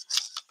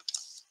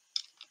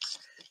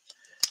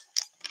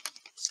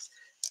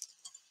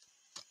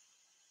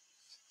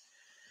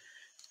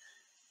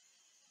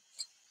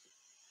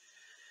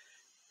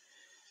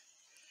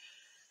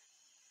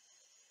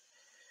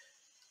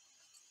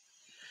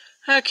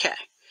 Okay,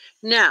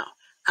 now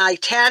I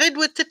tatted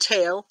with the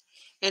tail,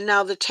 and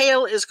now the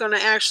tail is going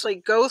to actually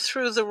go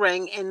through the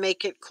ring and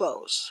make it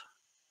close.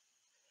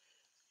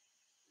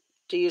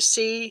 Do you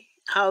see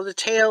how the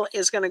tail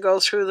is going to go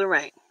through the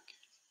ring?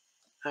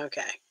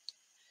 Okay.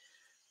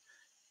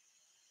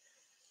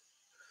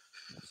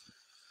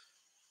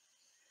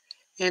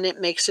 And it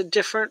makes a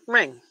different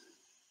ring.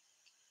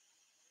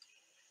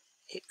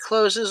 It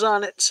closes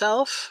on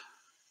itself.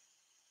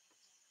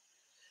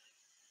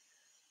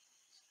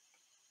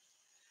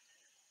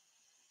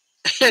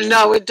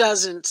 No, it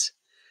doesn't.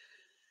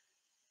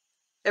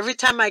 Every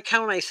time I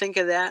count, I think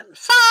of that.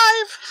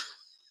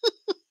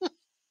 5!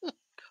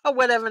 Or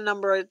whatever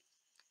number I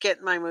get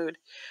in my mood.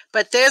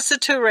 But there's the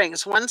 2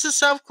 rings. One's a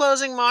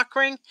self-closing mock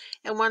ring,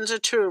 and one's a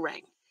true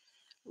ring.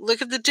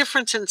 Look at the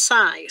difference in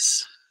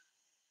size.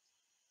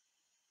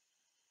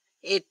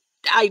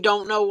 I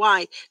don't know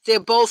why. They're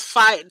both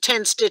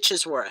 10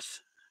 stitches worth.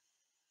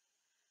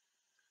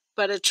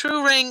 But a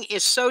true ring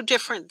is so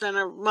different than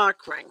a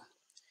mock ring.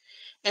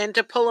 And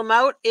to pull them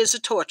out is a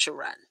torture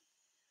run.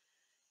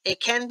 It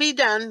can be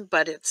done,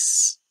 but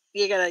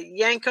you gotta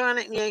yank on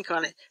it and yank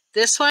on it.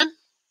 This one,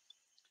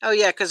 oh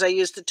yeah, because I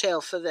used the tail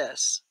for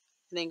this.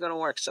 It ain't gonna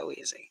work so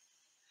easy.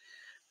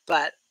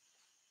 But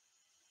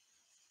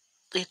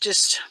it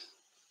just,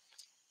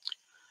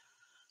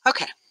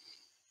 okay.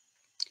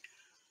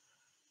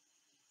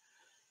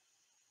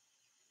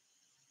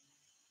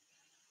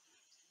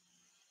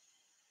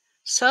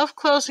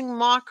 Self-closing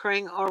mock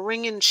ring or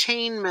ring and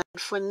chain method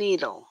for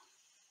needle.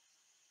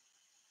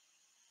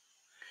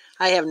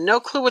 I have no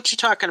clue what you're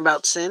talking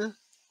about, Sin.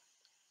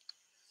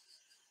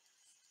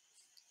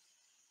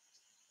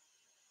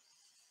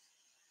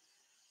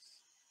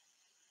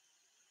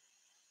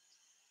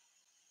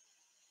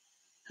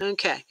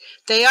 Okay.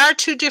 They are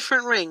 2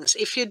 different rings.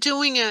 If you're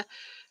doing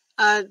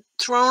a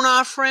thrown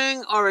off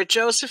ring or a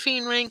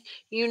Josephine ring,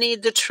 you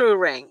need the true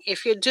ring.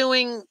 If you're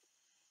doing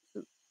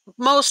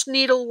most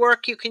needle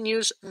work, you can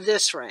use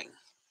this ring.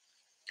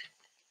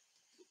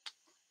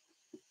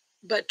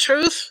 But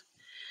truth,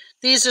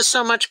 these are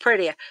so much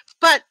prettier.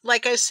 But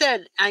like I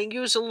said, I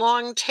use a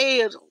long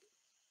tail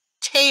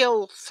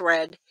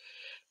thread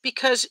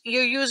because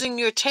you're using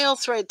your tail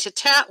thread to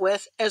tat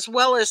with as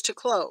well as to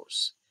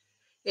close.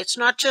 It's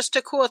not just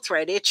a core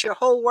thread, it's your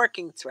whole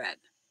working thread.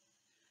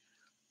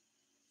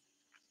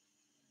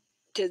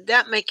 Did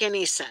that make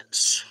any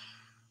sense?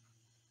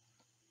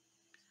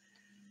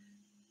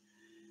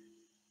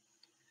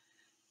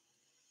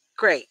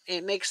 Great,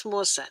 it makes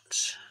more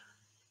sense.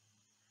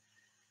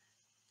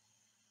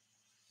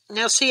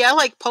 Now see, I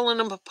like pulling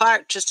them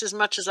apart just as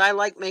much as I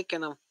like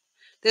making them.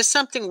 There's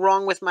something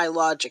wrong with my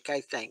logic,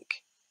 I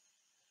think.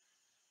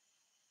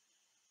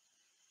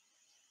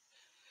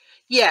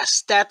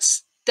 Yes,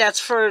 that's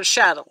for a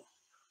shadow.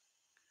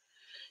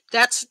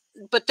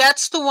 But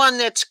that's the one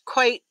that's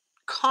quite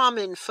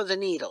common for the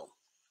needle.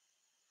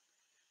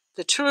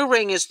 The true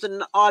ring is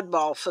the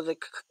oddball for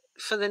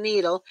the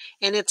needle,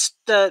 and it's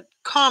the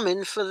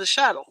common for the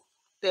shuttle.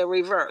 They're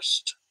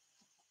reversed.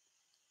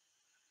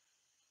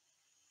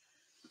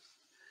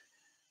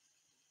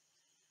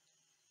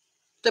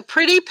 The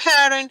pretty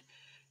pattern.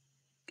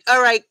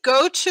 All right,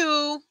 go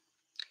to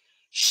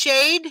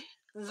Shade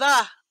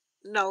the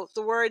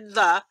word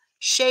the,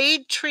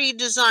 Shade Tree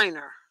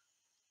Designer,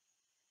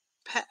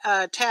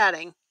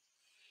 tatting,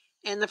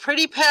 And the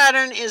pretty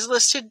pattern is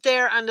listed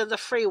there under the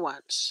free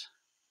ones.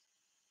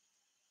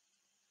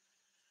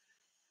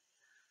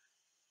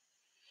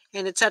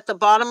 And it's at the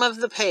bottom of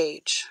the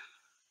page.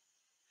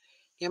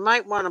 You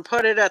might want to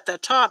put it at the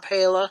top,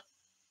 Hala.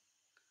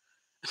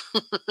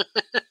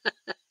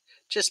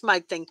 Just my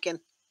thinking.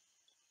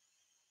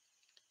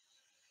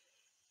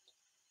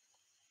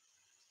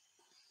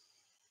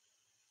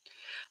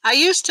 I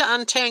used to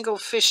untangle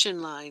fishing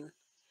line.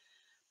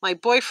 My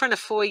boyfriend of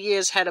 4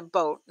 years had a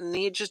boat, and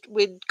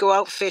we'd go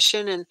out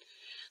fishing, and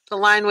the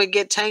line would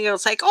get tangled.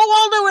 It's like,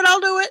 oh,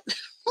 I'll do it.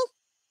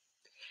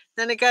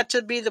 Then it got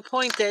to be the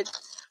point that,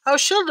 oh,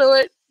 she'll do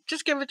it.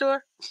 Just give it to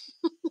her.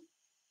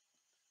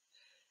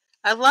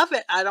 I love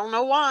it. I don't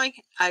know why.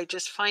 I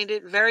just find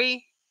it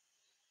very,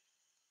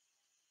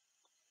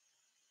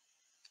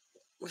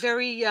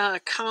 very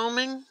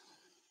calming.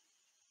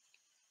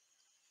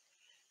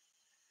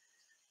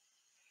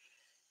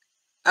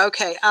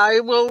 Okay, I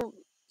will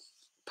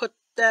put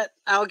that.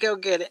 I'll go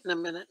get it in a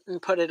minute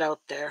and put it out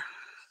there.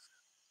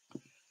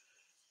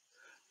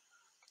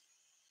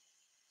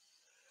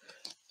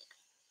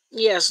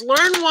 Yes,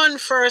 learn one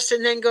first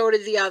and then go to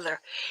the other.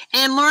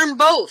 And learn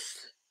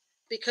both.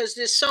 Because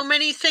there's so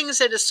many things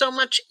that are so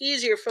much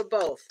easier for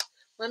both.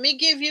 Let me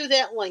give you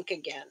that link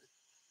again.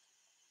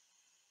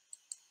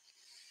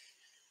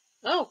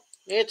 Oh,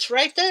 it's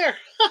right there.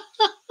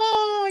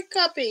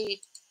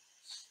 Copy.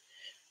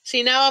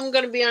 See, now I'm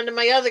going to be onto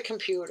my other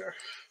computer.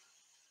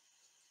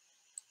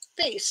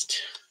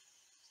 Paste.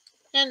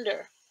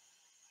 Enter.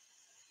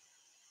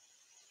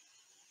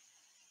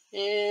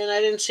 And I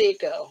didn't see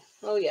it go.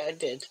 Oh, yeah, I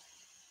did.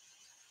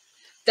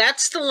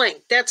 That's the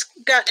link. That's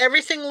got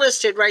everything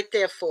listed right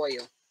there for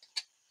you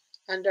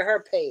under her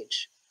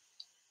page.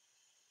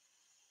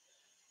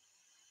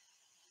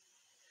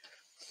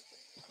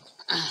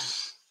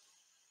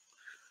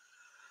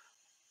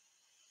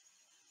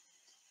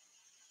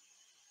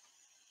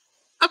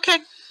 Okay,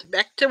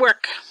 back to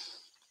work.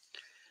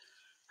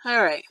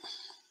 All right.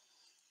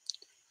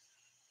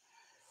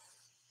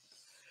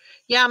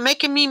 Yeah, I'm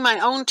making me my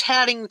own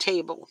tatting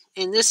table,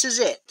 and this is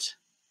it.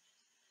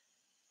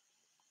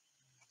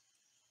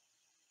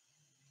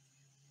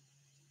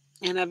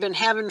 And I've been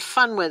having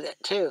fun with it,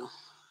 too.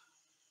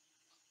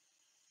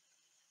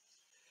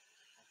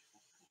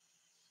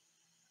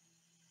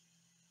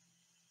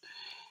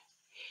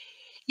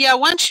 Yeah,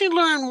 once you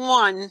learn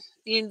one,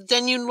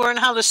 then you learn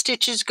how the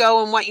stitches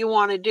go and what you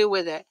want to do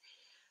with it.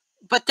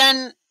 But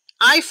then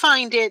I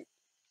find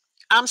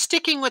I'm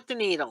sticking with the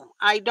needle.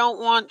 I don't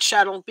want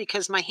shuttle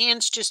because my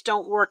hands just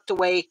don't work the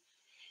way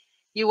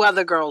you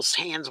other girls'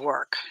 hands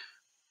work.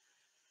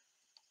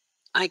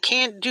 I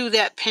can't do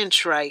that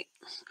pinch right.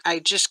 I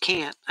just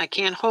can't. I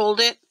can't hold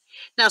it.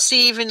 Now,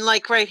 see, even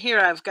like right here,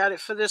 I've got it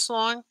for this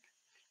long,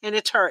 and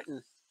it's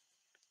hurting.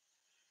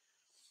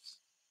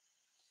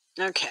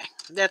 Okay,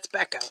 that's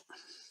back out.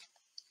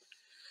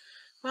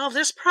 Well,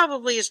 this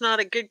probably is not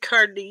a good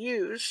card to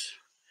use.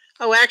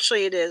 Oh,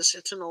 actually it is.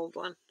 It's an old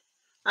one.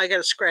 I got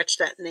to scratch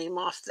that name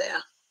off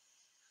there.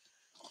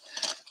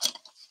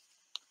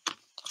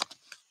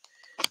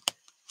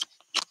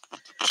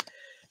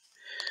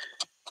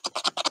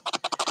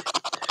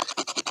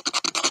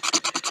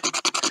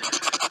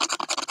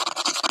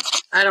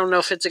 I don't know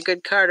if it's a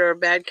good card or a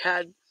bad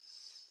card.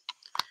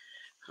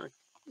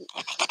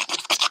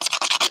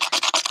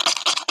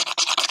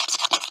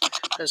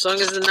 As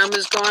long as the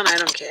number's gone, I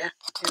don't care.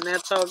 And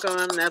that's all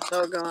gone, that's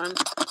all gone.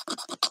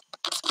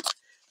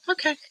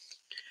 Okay.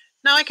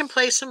 Now I can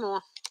play some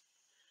more.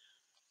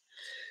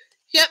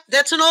 Yep,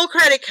 that's an old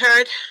credit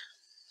card.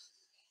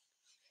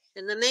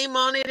 And the name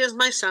on it is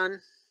my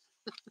son.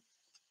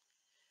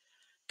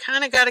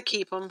 Kind of got to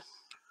keep him.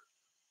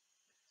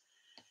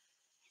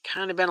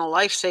 Kind of been a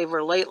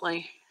lifesaver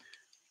lately.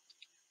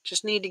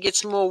 Just need to get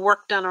some more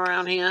work done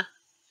around here.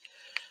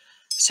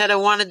 Said I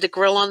wanted the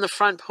grill on the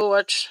front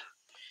porch.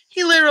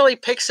 He literally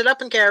picks it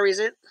up and carries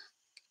it.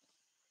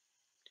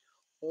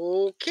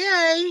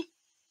 Okay.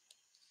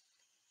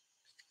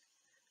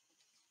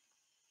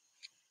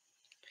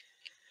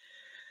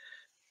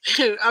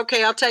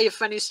 Okay, I'll tell you a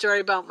funny story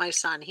about my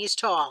son. He's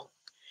tall.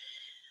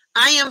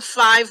 I am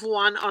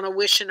 5'1" on a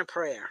wish and a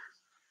prayer.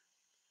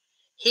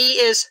 He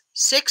is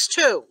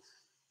 6'2".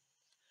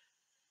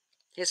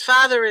 His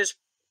father is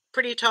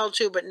pretty tall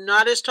too, but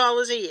not as tall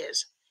as he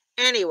is.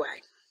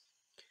 Anyway,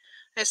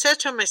 I said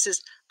to him, I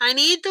says, I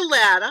need the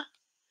ladder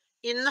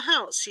in the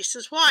house. He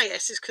says, why? I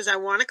says, because I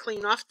want to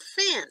clean off the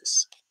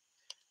fans,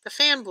 the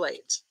fan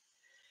blades.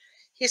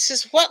 He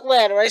says, what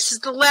ladder? I says,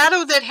 the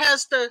ladder that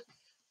has the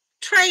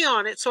tray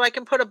on it so I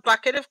can put a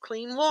bucket of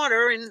clean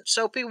water and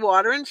soapy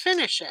water and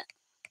finish it.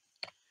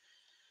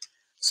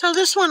 So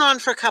this went on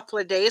for a couple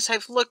of days.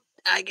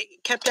 I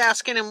kept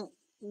asking him,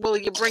 will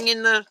you bring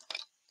in the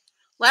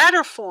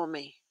ladder for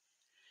me?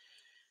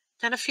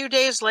 Then a few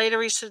days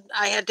later, he said,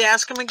 I had to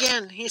ask him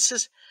again. He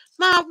says,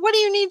 Ma, what do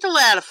you need the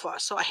ladder for?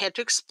 So I had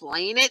to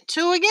explain it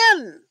to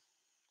again.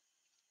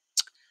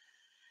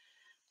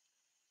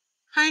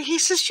 He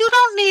says, you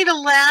don't need a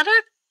ladder.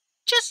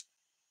 Just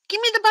give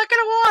me the bucket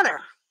of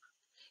water.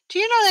 Do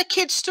you know that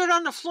kid stood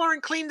on the floor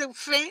and cleaned the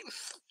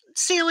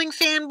ceiling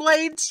fan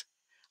blades?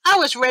 I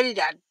was ready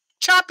to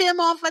chop him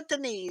off at the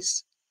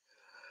knees.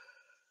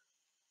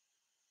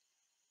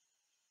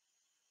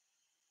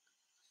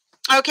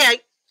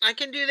 Okay, I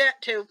can do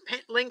that too.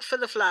 Link for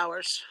the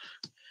flowers.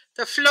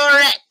 The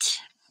floret.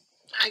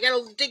 I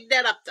gotta dig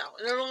that up though.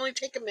 It'll only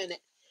take a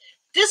minute.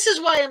 This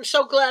is why I'm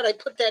so glad I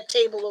put that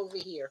table over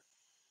here.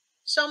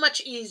 So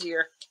much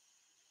easier.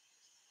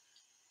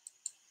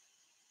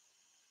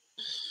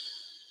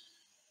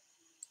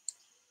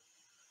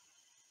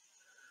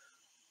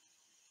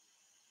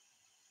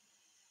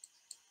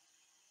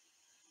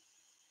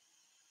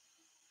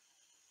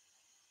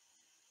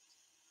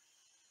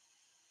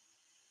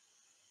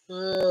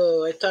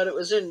 Oh, I thought it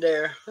was in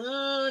there.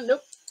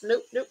 Nope,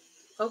 nope, nope.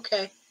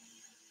 Okay.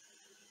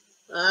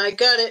 I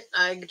got it.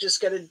 I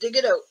just gotta dig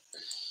it out.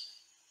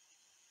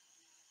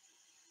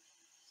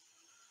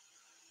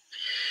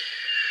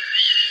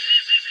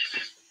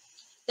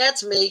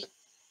 That's me.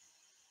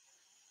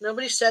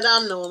 Nobody said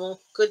I'm normal.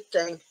 Good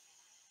thing.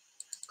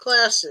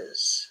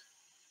 Classes.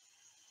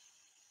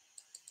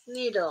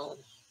 Needle.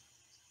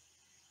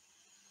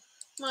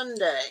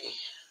 Monday.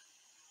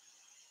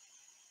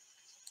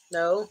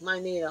 No, my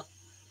needle.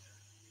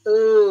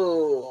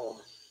 Ooh.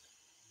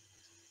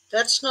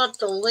 That's not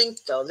the link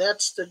though.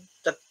 That's the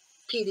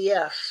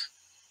PDF.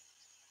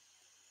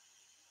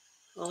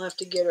 I'll have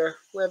to get her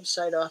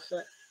website off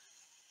it.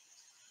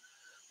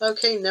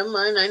 Okay, never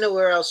mind. I know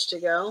where else to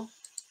go.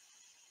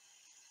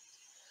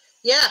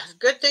 Yeah,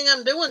 good thing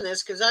I'm doing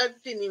this because I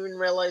didn't even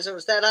realize it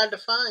was that hard to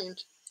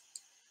find.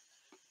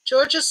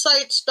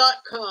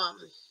 GeorgiaSites.com.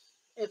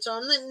 It's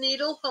on the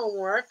needle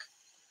homework,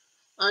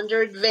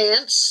 under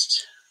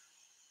advanced,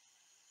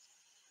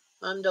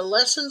 under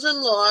lessons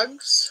and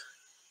logs.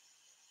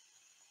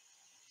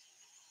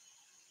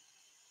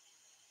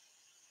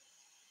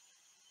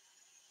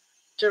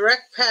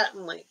 Direct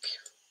patent link.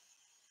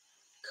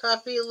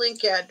 Copy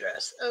link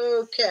address.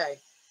 Okay.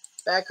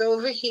 Back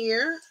over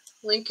here.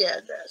 Link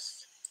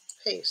address.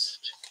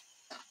 Paste.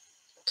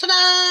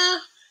 Ta-da!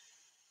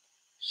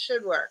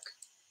 Should work.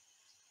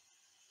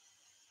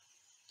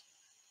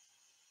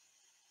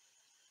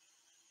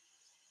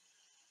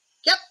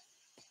 Yep.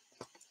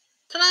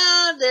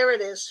 Ta-da! There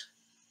it is.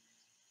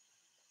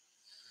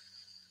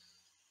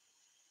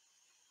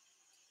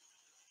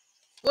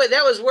 Boy,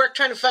 that was work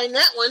trying to find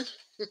that one.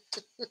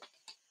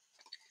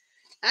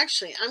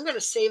 Actually, I'm going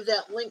to save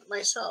that link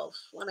myself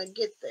when I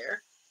get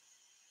there.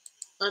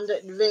 Under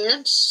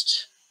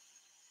advanced,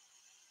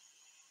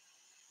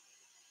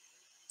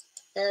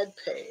 add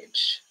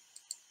page.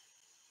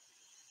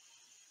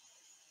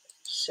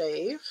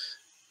 Save.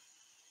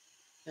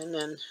 And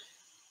then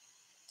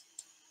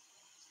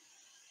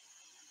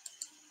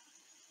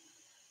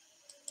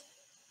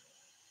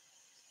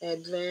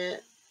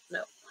advanced,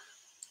 no.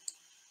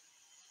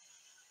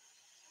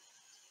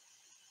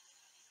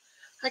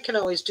 I can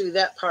always do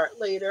that part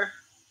later.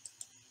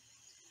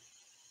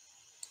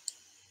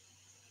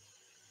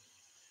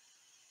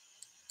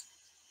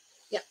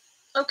 Yep,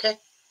 okay.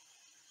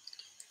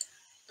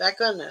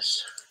 Back on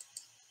this.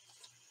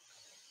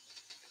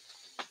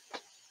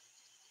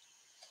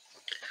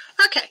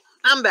 Okay,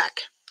 I'm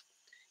back.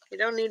 You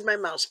don't need my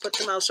mouse. Put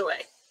the mouse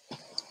away.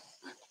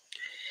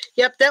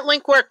 Yep, that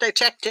link worked. I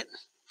checked it.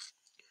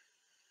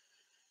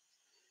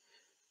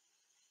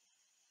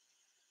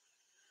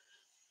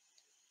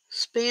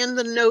 Span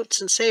the notes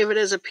and save it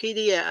as a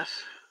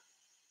PDF.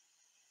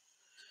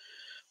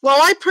 Well,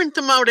 I print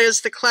them out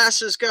as the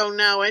classes go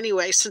now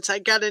anyway, since I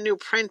got a new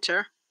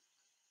printer.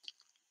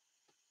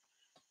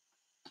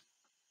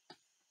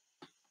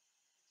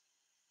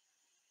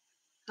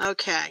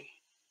 Okay.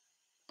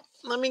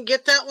 Let me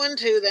get that one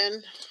too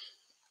then.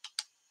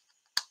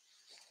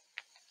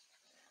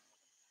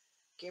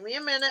 Give me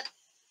a minute.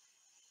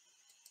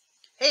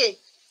 Hey,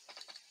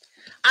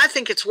 I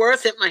think it's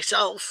worth it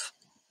myself.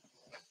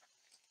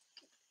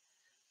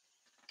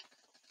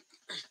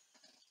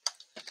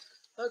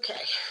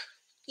 Okay.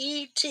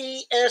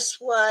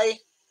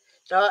 ETSY.com.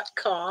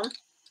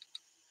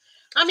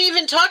 I'm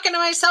even talking to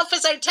myself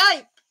as I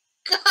type.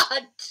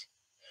 God,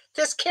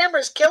 this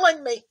camera's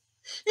killing me.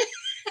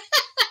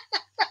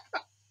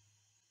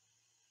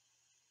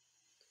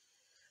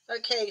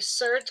 Okay,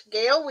 search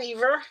Gail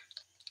Weaver.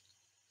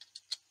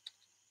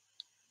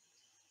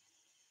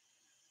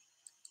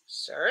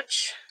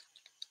 Search.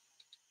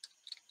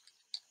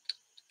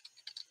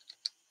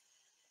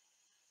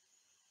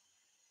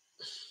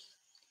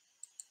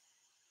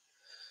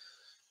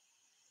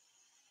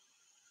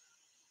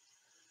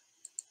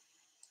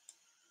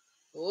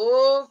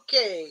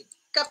 Okay,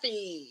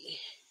 copy.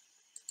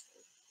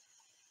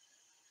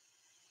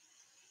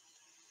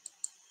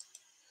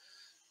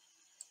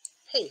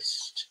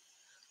 Paste.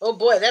 Oh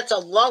boy, that's a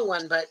long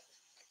one, but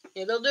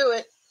it'll do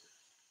it.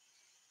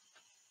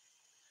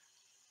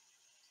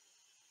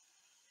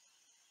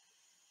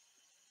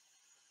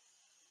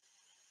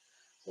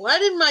 Why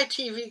did my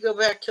TV go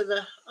back to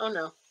the... Oh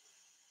no.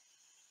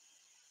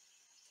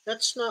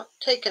 That's not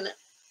taking it.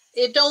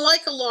 It don't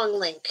like a long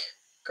link.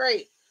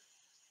 Great.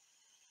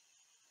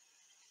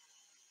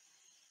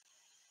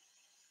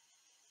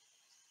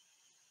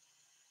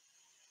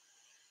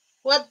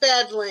 What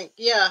bad link?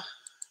 Yeah.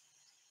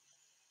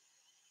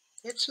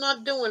 It's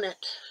not doing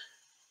it.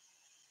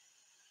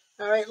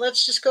 All right,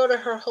 let's just go to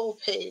her whole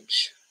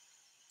page.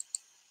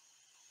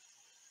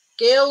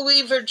 Gail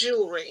Weaver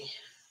Jewelry.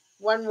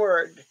 One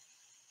word.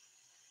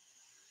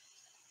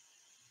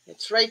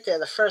 It's right there,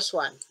 the first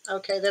one.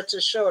 Okay, that's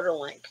a shorter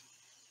link.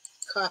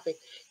 Copy.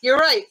 You're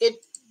right.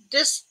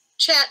 This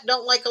chat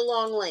don't like a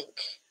long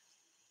link.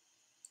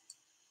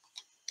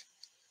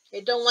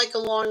 It don't like a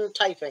long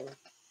typing.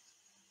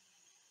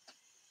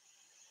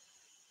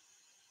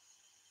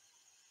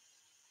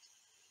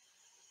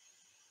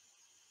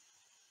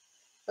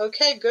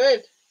 Okay,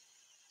 good.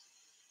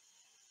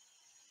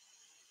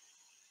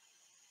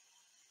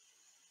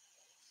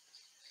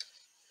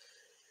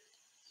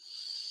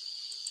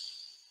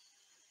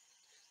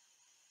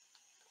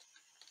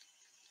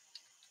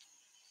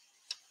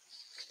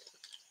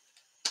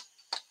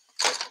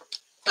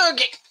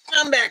 Okay,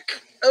 I'm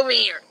back over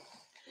here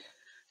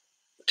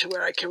to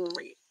where I can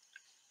read.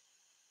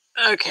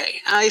 Okay,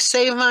 I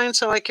save mine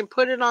so I can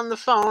put it on the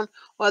phone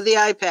or the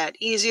iPad.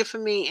 Easier for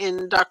me in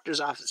the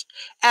doctor's office.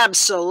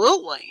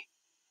 Absolutely.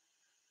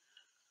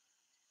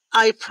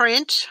 I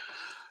print.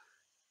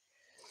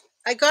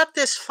 I got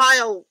this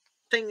file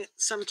thing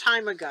some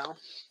time ago,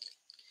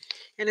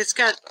 and it's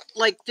got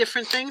like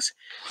different things.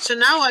 So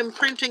now I'm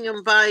printing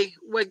them by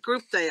what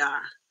group they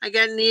are. I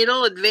got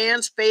needle,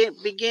 advanced,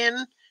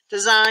 begin,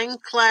 design,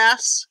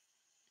 class.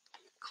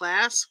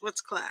 Class?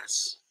 What's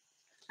class?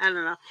 I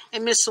don't know.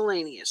 And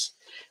miscellaneous.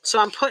 So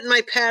I'm putting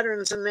my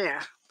patterns in there.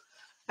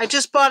 I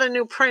just bought a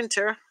new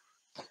printer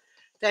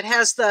that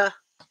has the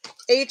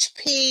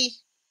HP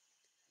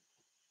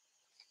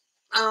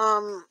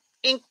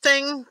ink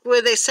thing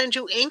where they send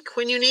you ink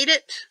when you need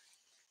it.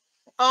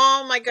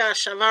 Oh my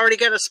gosh, I've already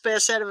got a spare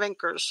set of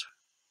inkers.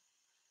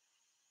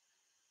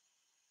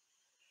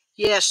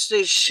 Yes,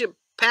 these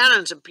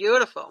patterns are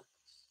beautiful.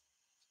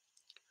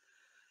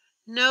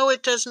 No,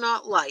 it does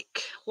not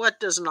like. What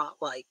does not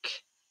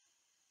like?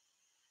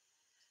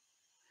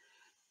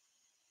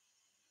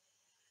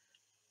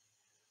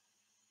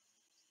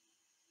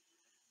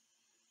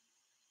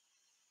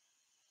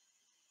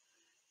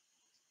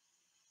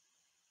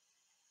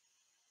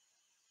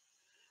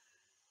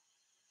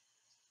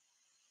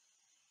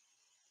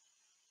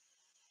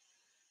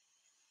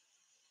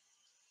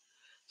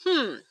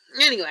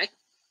 Anyway.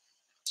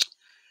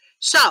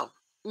 So,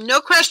 no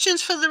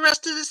questions for the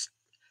rest of this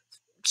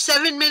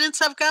 7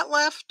 minutes I've got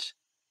left?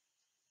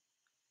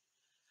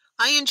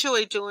 I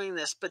enjoy doing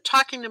this, but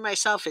talking to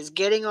myself is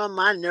getting on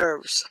my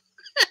nerves.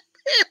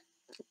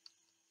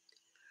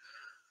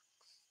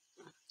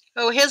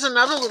 Oh, here's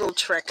another little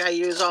trick I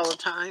use all the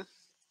time.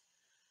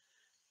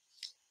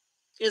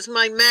 Is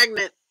my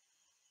magnet.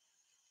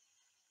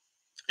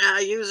 I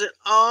use it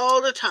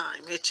all the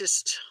time. It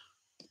just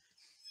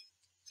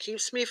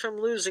keeps me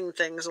from losing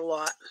things a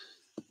lot.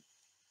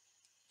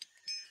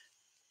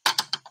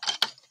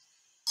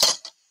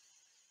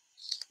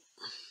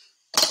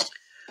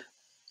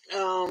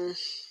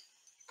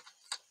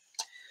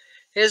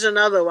 Here's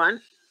another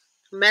one.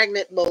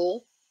 Magnet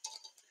bowl.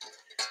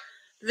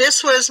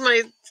 This was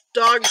my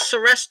dog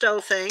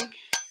Seresto thing.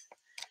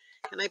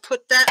 And I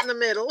put that in the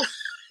middle.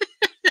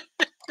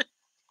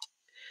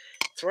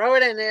 Throw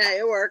it in there.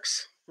 It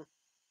works.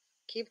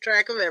 Keep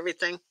track of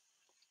everything.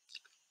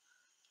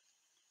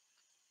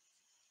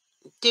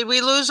 Did we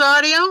lose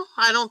audio?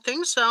 I don't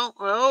think so.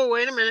 Oh,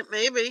 wait a minute.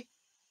 Maybe.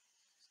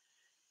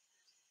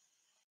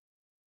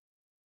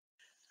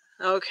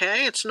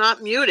 Okay, it's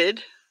not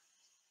muted.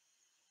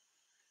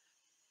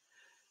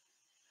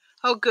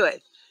 Oh,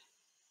 good.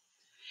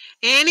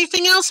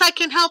 Anything else I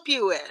can help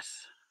you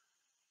with?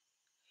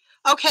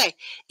 Okay,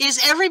 is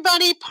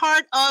everybody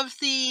part of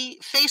the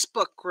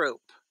Facebook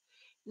group?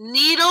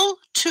 Needle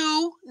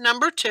 2,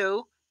 number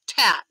 2,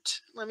 tat.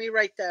 Let me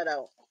write that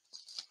out.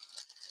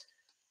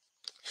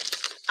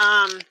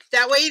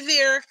 That way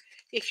there,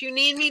 if you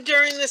need me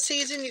during the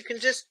season, you can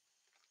just,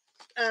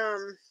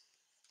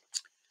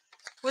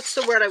 what's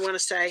the word I want to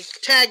say?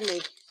 Tag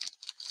me.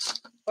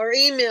 Or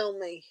email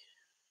me.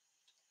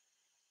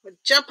 Or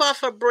jump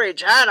off a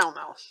bridge. I don't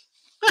know.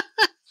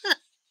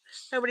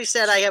 Nobody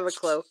said I have a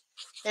clue.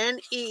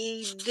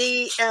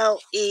 NEEDLE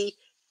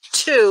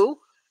 2,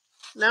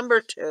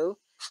 number 2,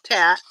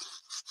 tat.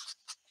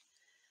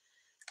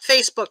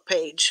 Facebook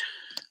page.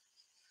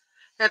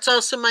 That's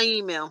also my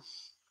email.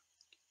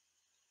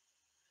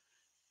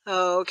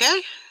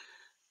 Okay.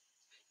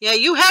 Yeah,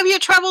 you have your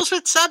troubles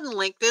with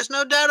Suddenlink. There's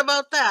no doubt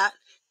about that.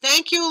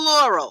 Thank you,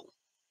 Laurel.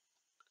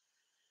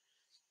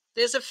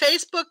 There's a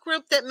Facebook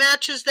group that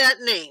matches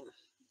that name.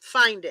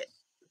 Find it.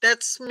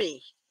 That's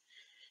me.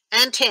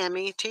 And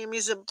Tammy.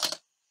 Tammy's an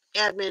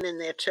admin in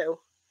there too.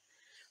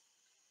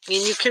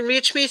 And you can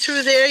reach me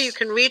through there. You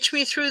can reach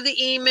me through the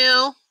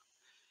email.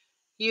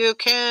 You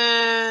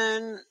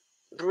can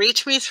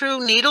reach me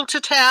through Needle to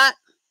Tat.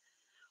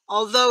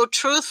 Although,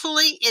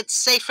 truthfully, it's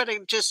safer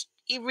to just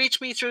reach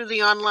me through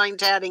the online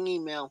tatting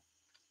email.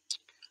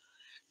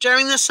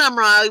 During the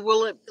summer, I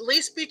will at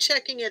least be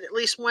checking it at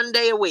least one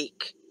day a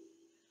week.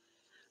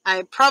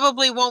 I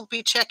probably won't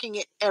be checking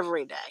it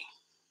every day.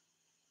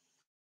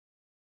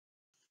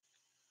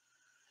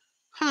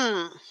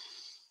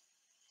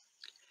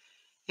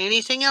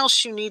 Anything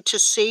else you need to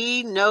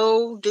see,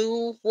 know,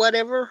 do,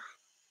 whatever?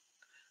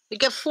 We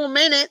got 4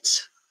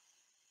 minutes.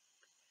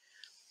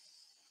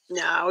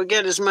 No, we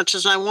get as much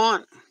as I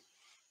want.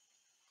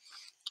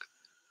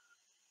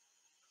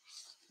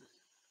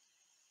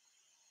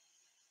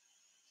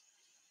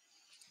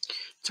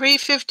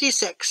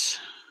 $3.56.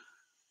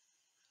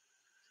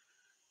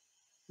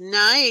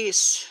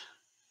 Nice.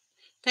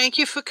 Thank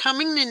you for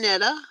coming,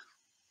 Ninetta.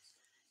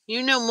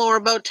 You know more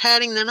about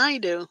tatting than I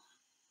do.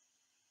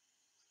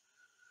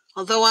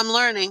 Although I'm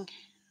learning.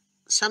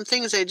 Some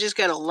things I just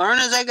got to learn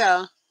as I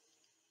go.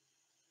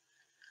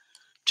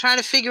 Trying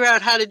to figure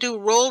out how to do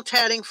roll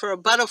tatting for a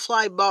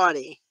butterfly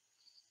body.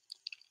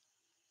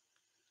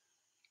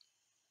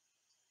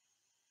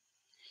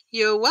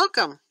 You're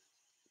welcome.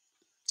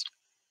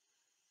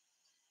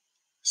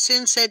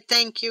 Sin said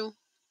thank you.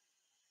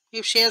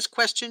 If she has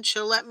questions,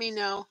 she'll let me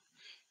know.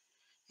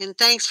 And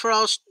thanks for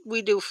all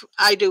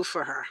I do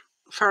for her.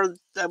 For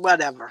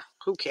whatever.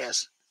 Who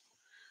cares?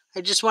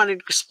 I just wanted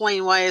to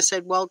explain why I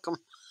said welcome.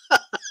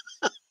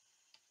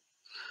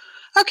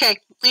 Okay,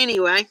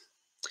 anyway.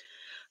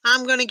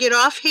 I'm going to get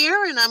off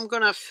here and I'm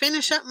going to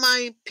finish up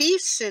my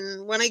piece.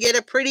 And when I get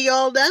it pretty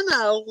all done,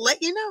 I'll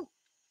let you know.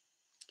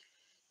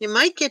 You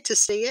might get to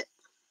see it.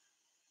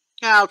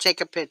 I'll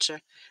take a picture.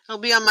 It'll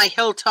be on my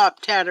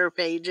Hilltop Tatter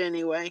page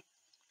anyway.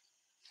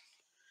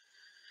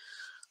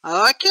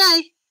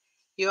 Okay.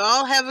 You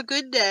all have a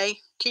good day.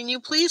 Can you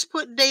please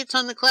put dates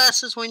on the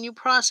classes when you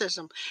process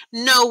them?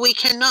 No, we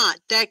cannot.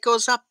 That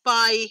goes up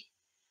by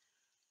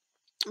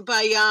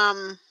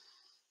um,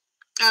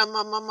 um,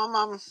 um, um,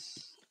 um,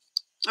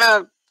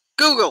 um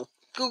Google.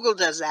 Google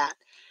does that.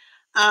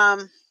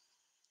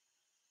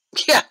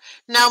 Yeah.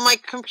 Now my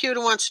computer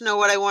wants to know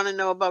what I want to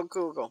know about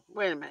Google.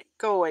 Wait a minute.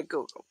 Go away,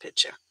 Google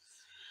picture.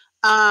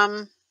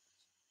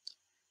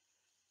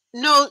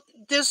 No,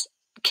 this.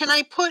 Can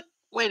I put?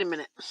 Wait a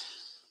minute.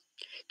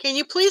 Can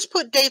you please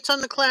put dates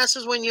on the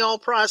classes when you all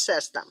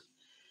process them?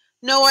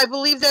 No, I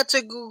believe that's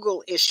a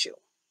Google issue.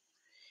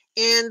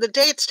 And the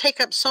dates take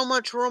up so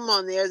much room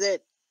on there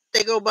that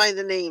they go by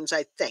the names,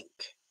 I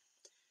think.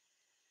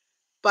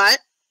 But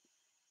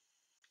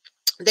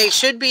they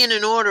should be in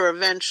an order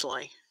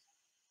eventually.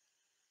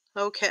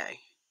 Okay.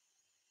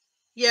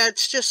 Yeah,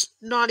 it's just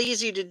not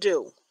easy to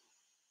do.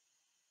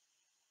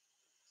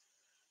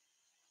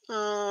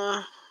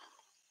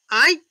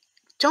 I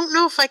don't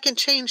know if I can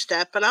change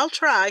that, but I'll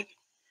try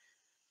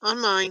on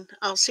mine.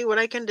 I'll see what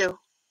I can do.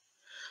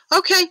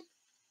 Okay.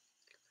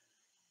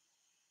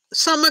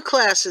 Summer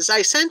classes.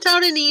 I sent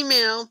out an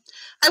email.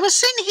 I was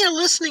sitting here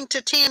listening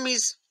to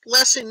Tammy's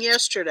lesson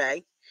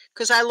yesterday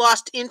because I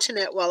lost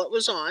internet while it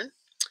was on.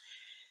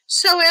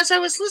 So as I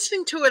was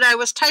listening to it, I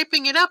was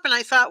typing it up and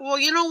I thought, well,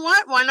 you know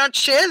what? Why not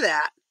share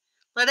that?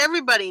 Let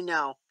everybody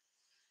know,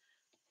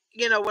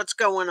 what's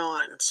going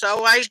on.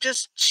 So I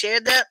just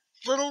shared that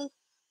little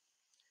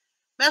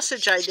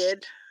message I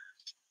did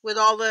with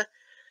all the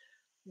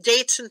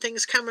dates and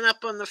things coming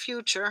up on the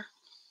future.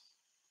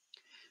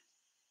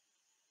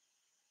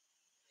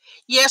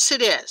 Yes,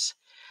 it is.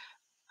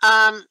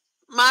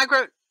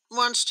 Margaret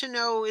wants to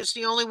know, is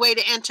the only way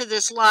to enter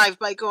this live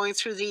by going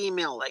through the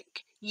email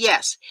link?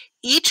 Yes.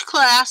 Each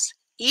class,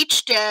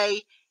 each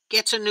day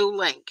gets a new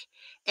link.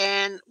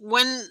 And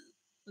when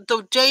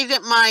the day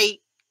that my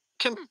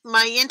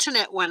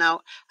internet went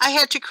out, I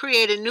had to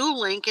create a new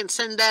link and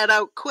send that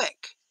out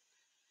quick.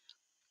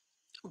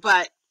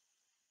 But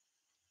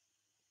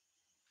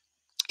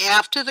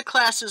after the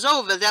class is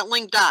over, that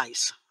link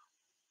dies.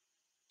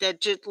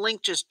 That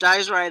link just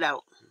dies right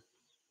out.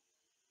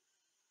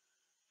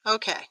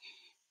 Okay.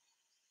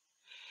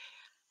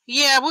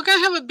 Yeah, we're going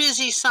to have a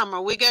busy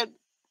summer. We got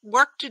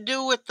work to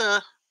do with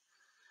the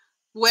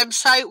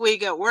website. I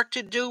got work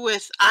to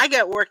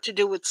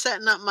do with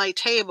setting up my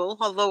table,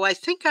 although I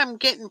think I'm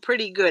getting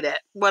pretty good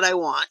at what I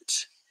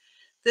want.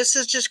 This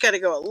has just got to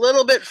go a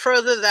little bit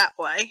further that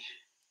way.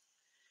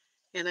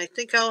 And I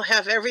think I'll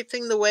have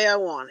everything the way I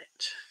want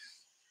it.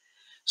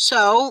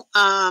 So,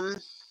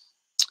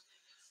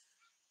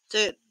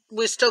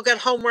 we still got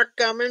homework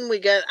coming.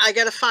 I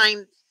got to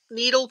find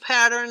needle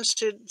patterns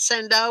to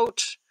send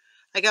out.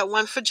 I got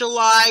one for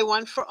July,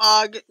 one for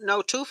August,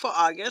 no, 2 for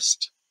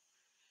August.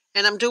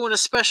 And I'm doing a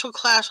special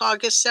class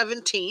August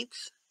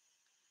 17th.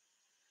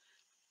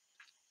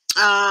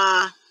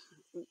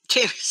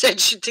 Tammy said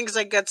she thinks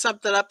I got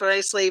something up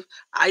my sleeve.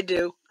 I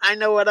do. I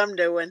know what I'm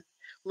doing.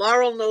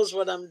 Laurel knows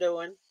what I'm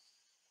doing.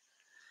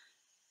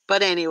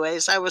 But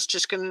anyways, I was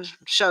just going to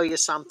show you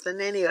something.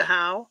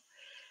 Anyhow,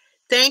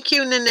 thank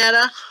you,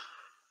 Ninetta.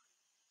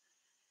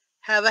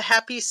 Have a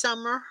happy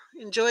summer.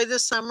 Enjoy the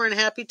summer and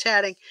happy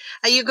tatting.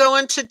 Are you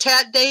going to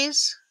tat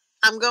days?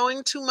 I'm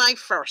going to my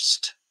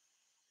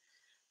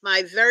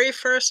very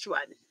first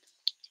one.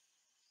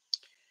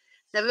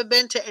 Never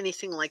been to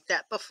anything like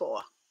that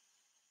before.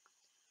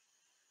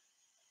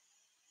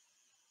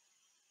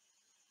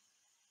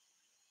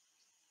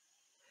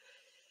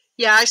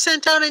 Yeah, I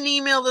sent out an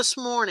email this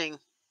morning.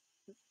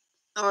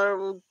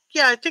 Or,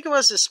 yeah, I think it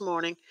was this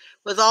morning,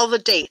 with all the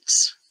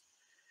dates.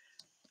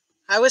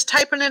 I was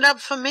typing it up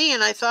for me,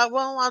 and I thought,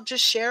 well, I'll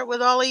just share it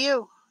with all of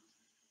you.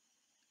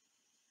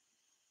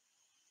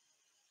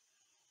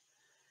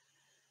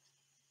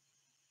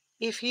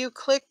 If you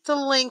click the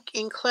link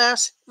in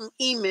class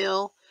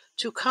email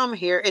to come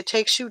here, it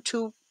takes you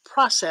to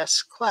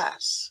process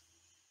class.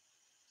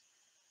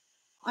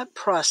 What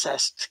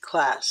processed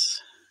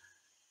class?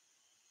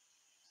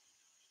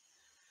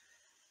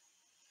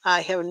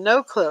 I have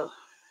no clue.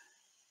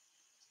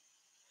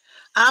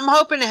 I'm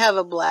hoping to have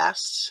a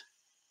blast.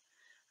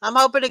 I'm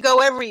hoping to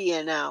go every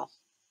year now.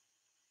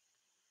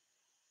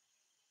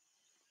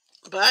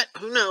 But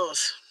who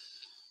knows?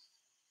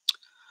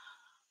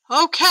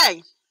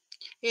 Okay.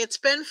 It's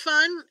been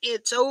fun.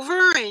 It's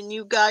over, and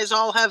you guys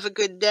all have a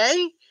good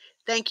day.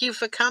 Thank you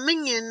for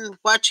coming and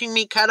watching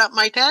me cut up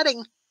my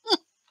tatting.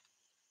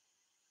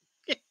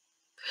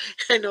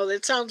 I know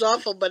that sounds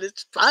awful, but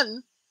it's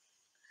fun.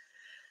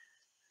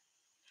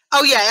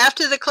 Oh, yeah,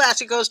 after the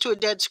class, it goes to a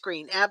dead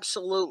screen.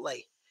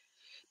 Absolutely.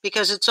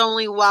 Because it's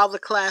only while the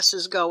class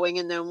is going,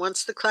 and then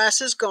once the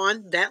class is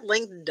gone, that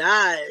link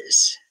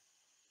dies.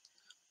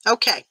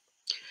 Okay.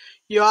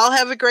 You all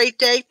have a great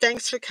day.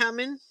 Thanks for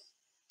coming.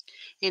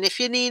 And if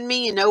you need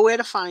me, you know where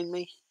to find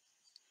me.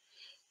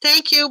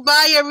 Thank you.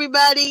 Bye,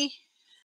 everybody.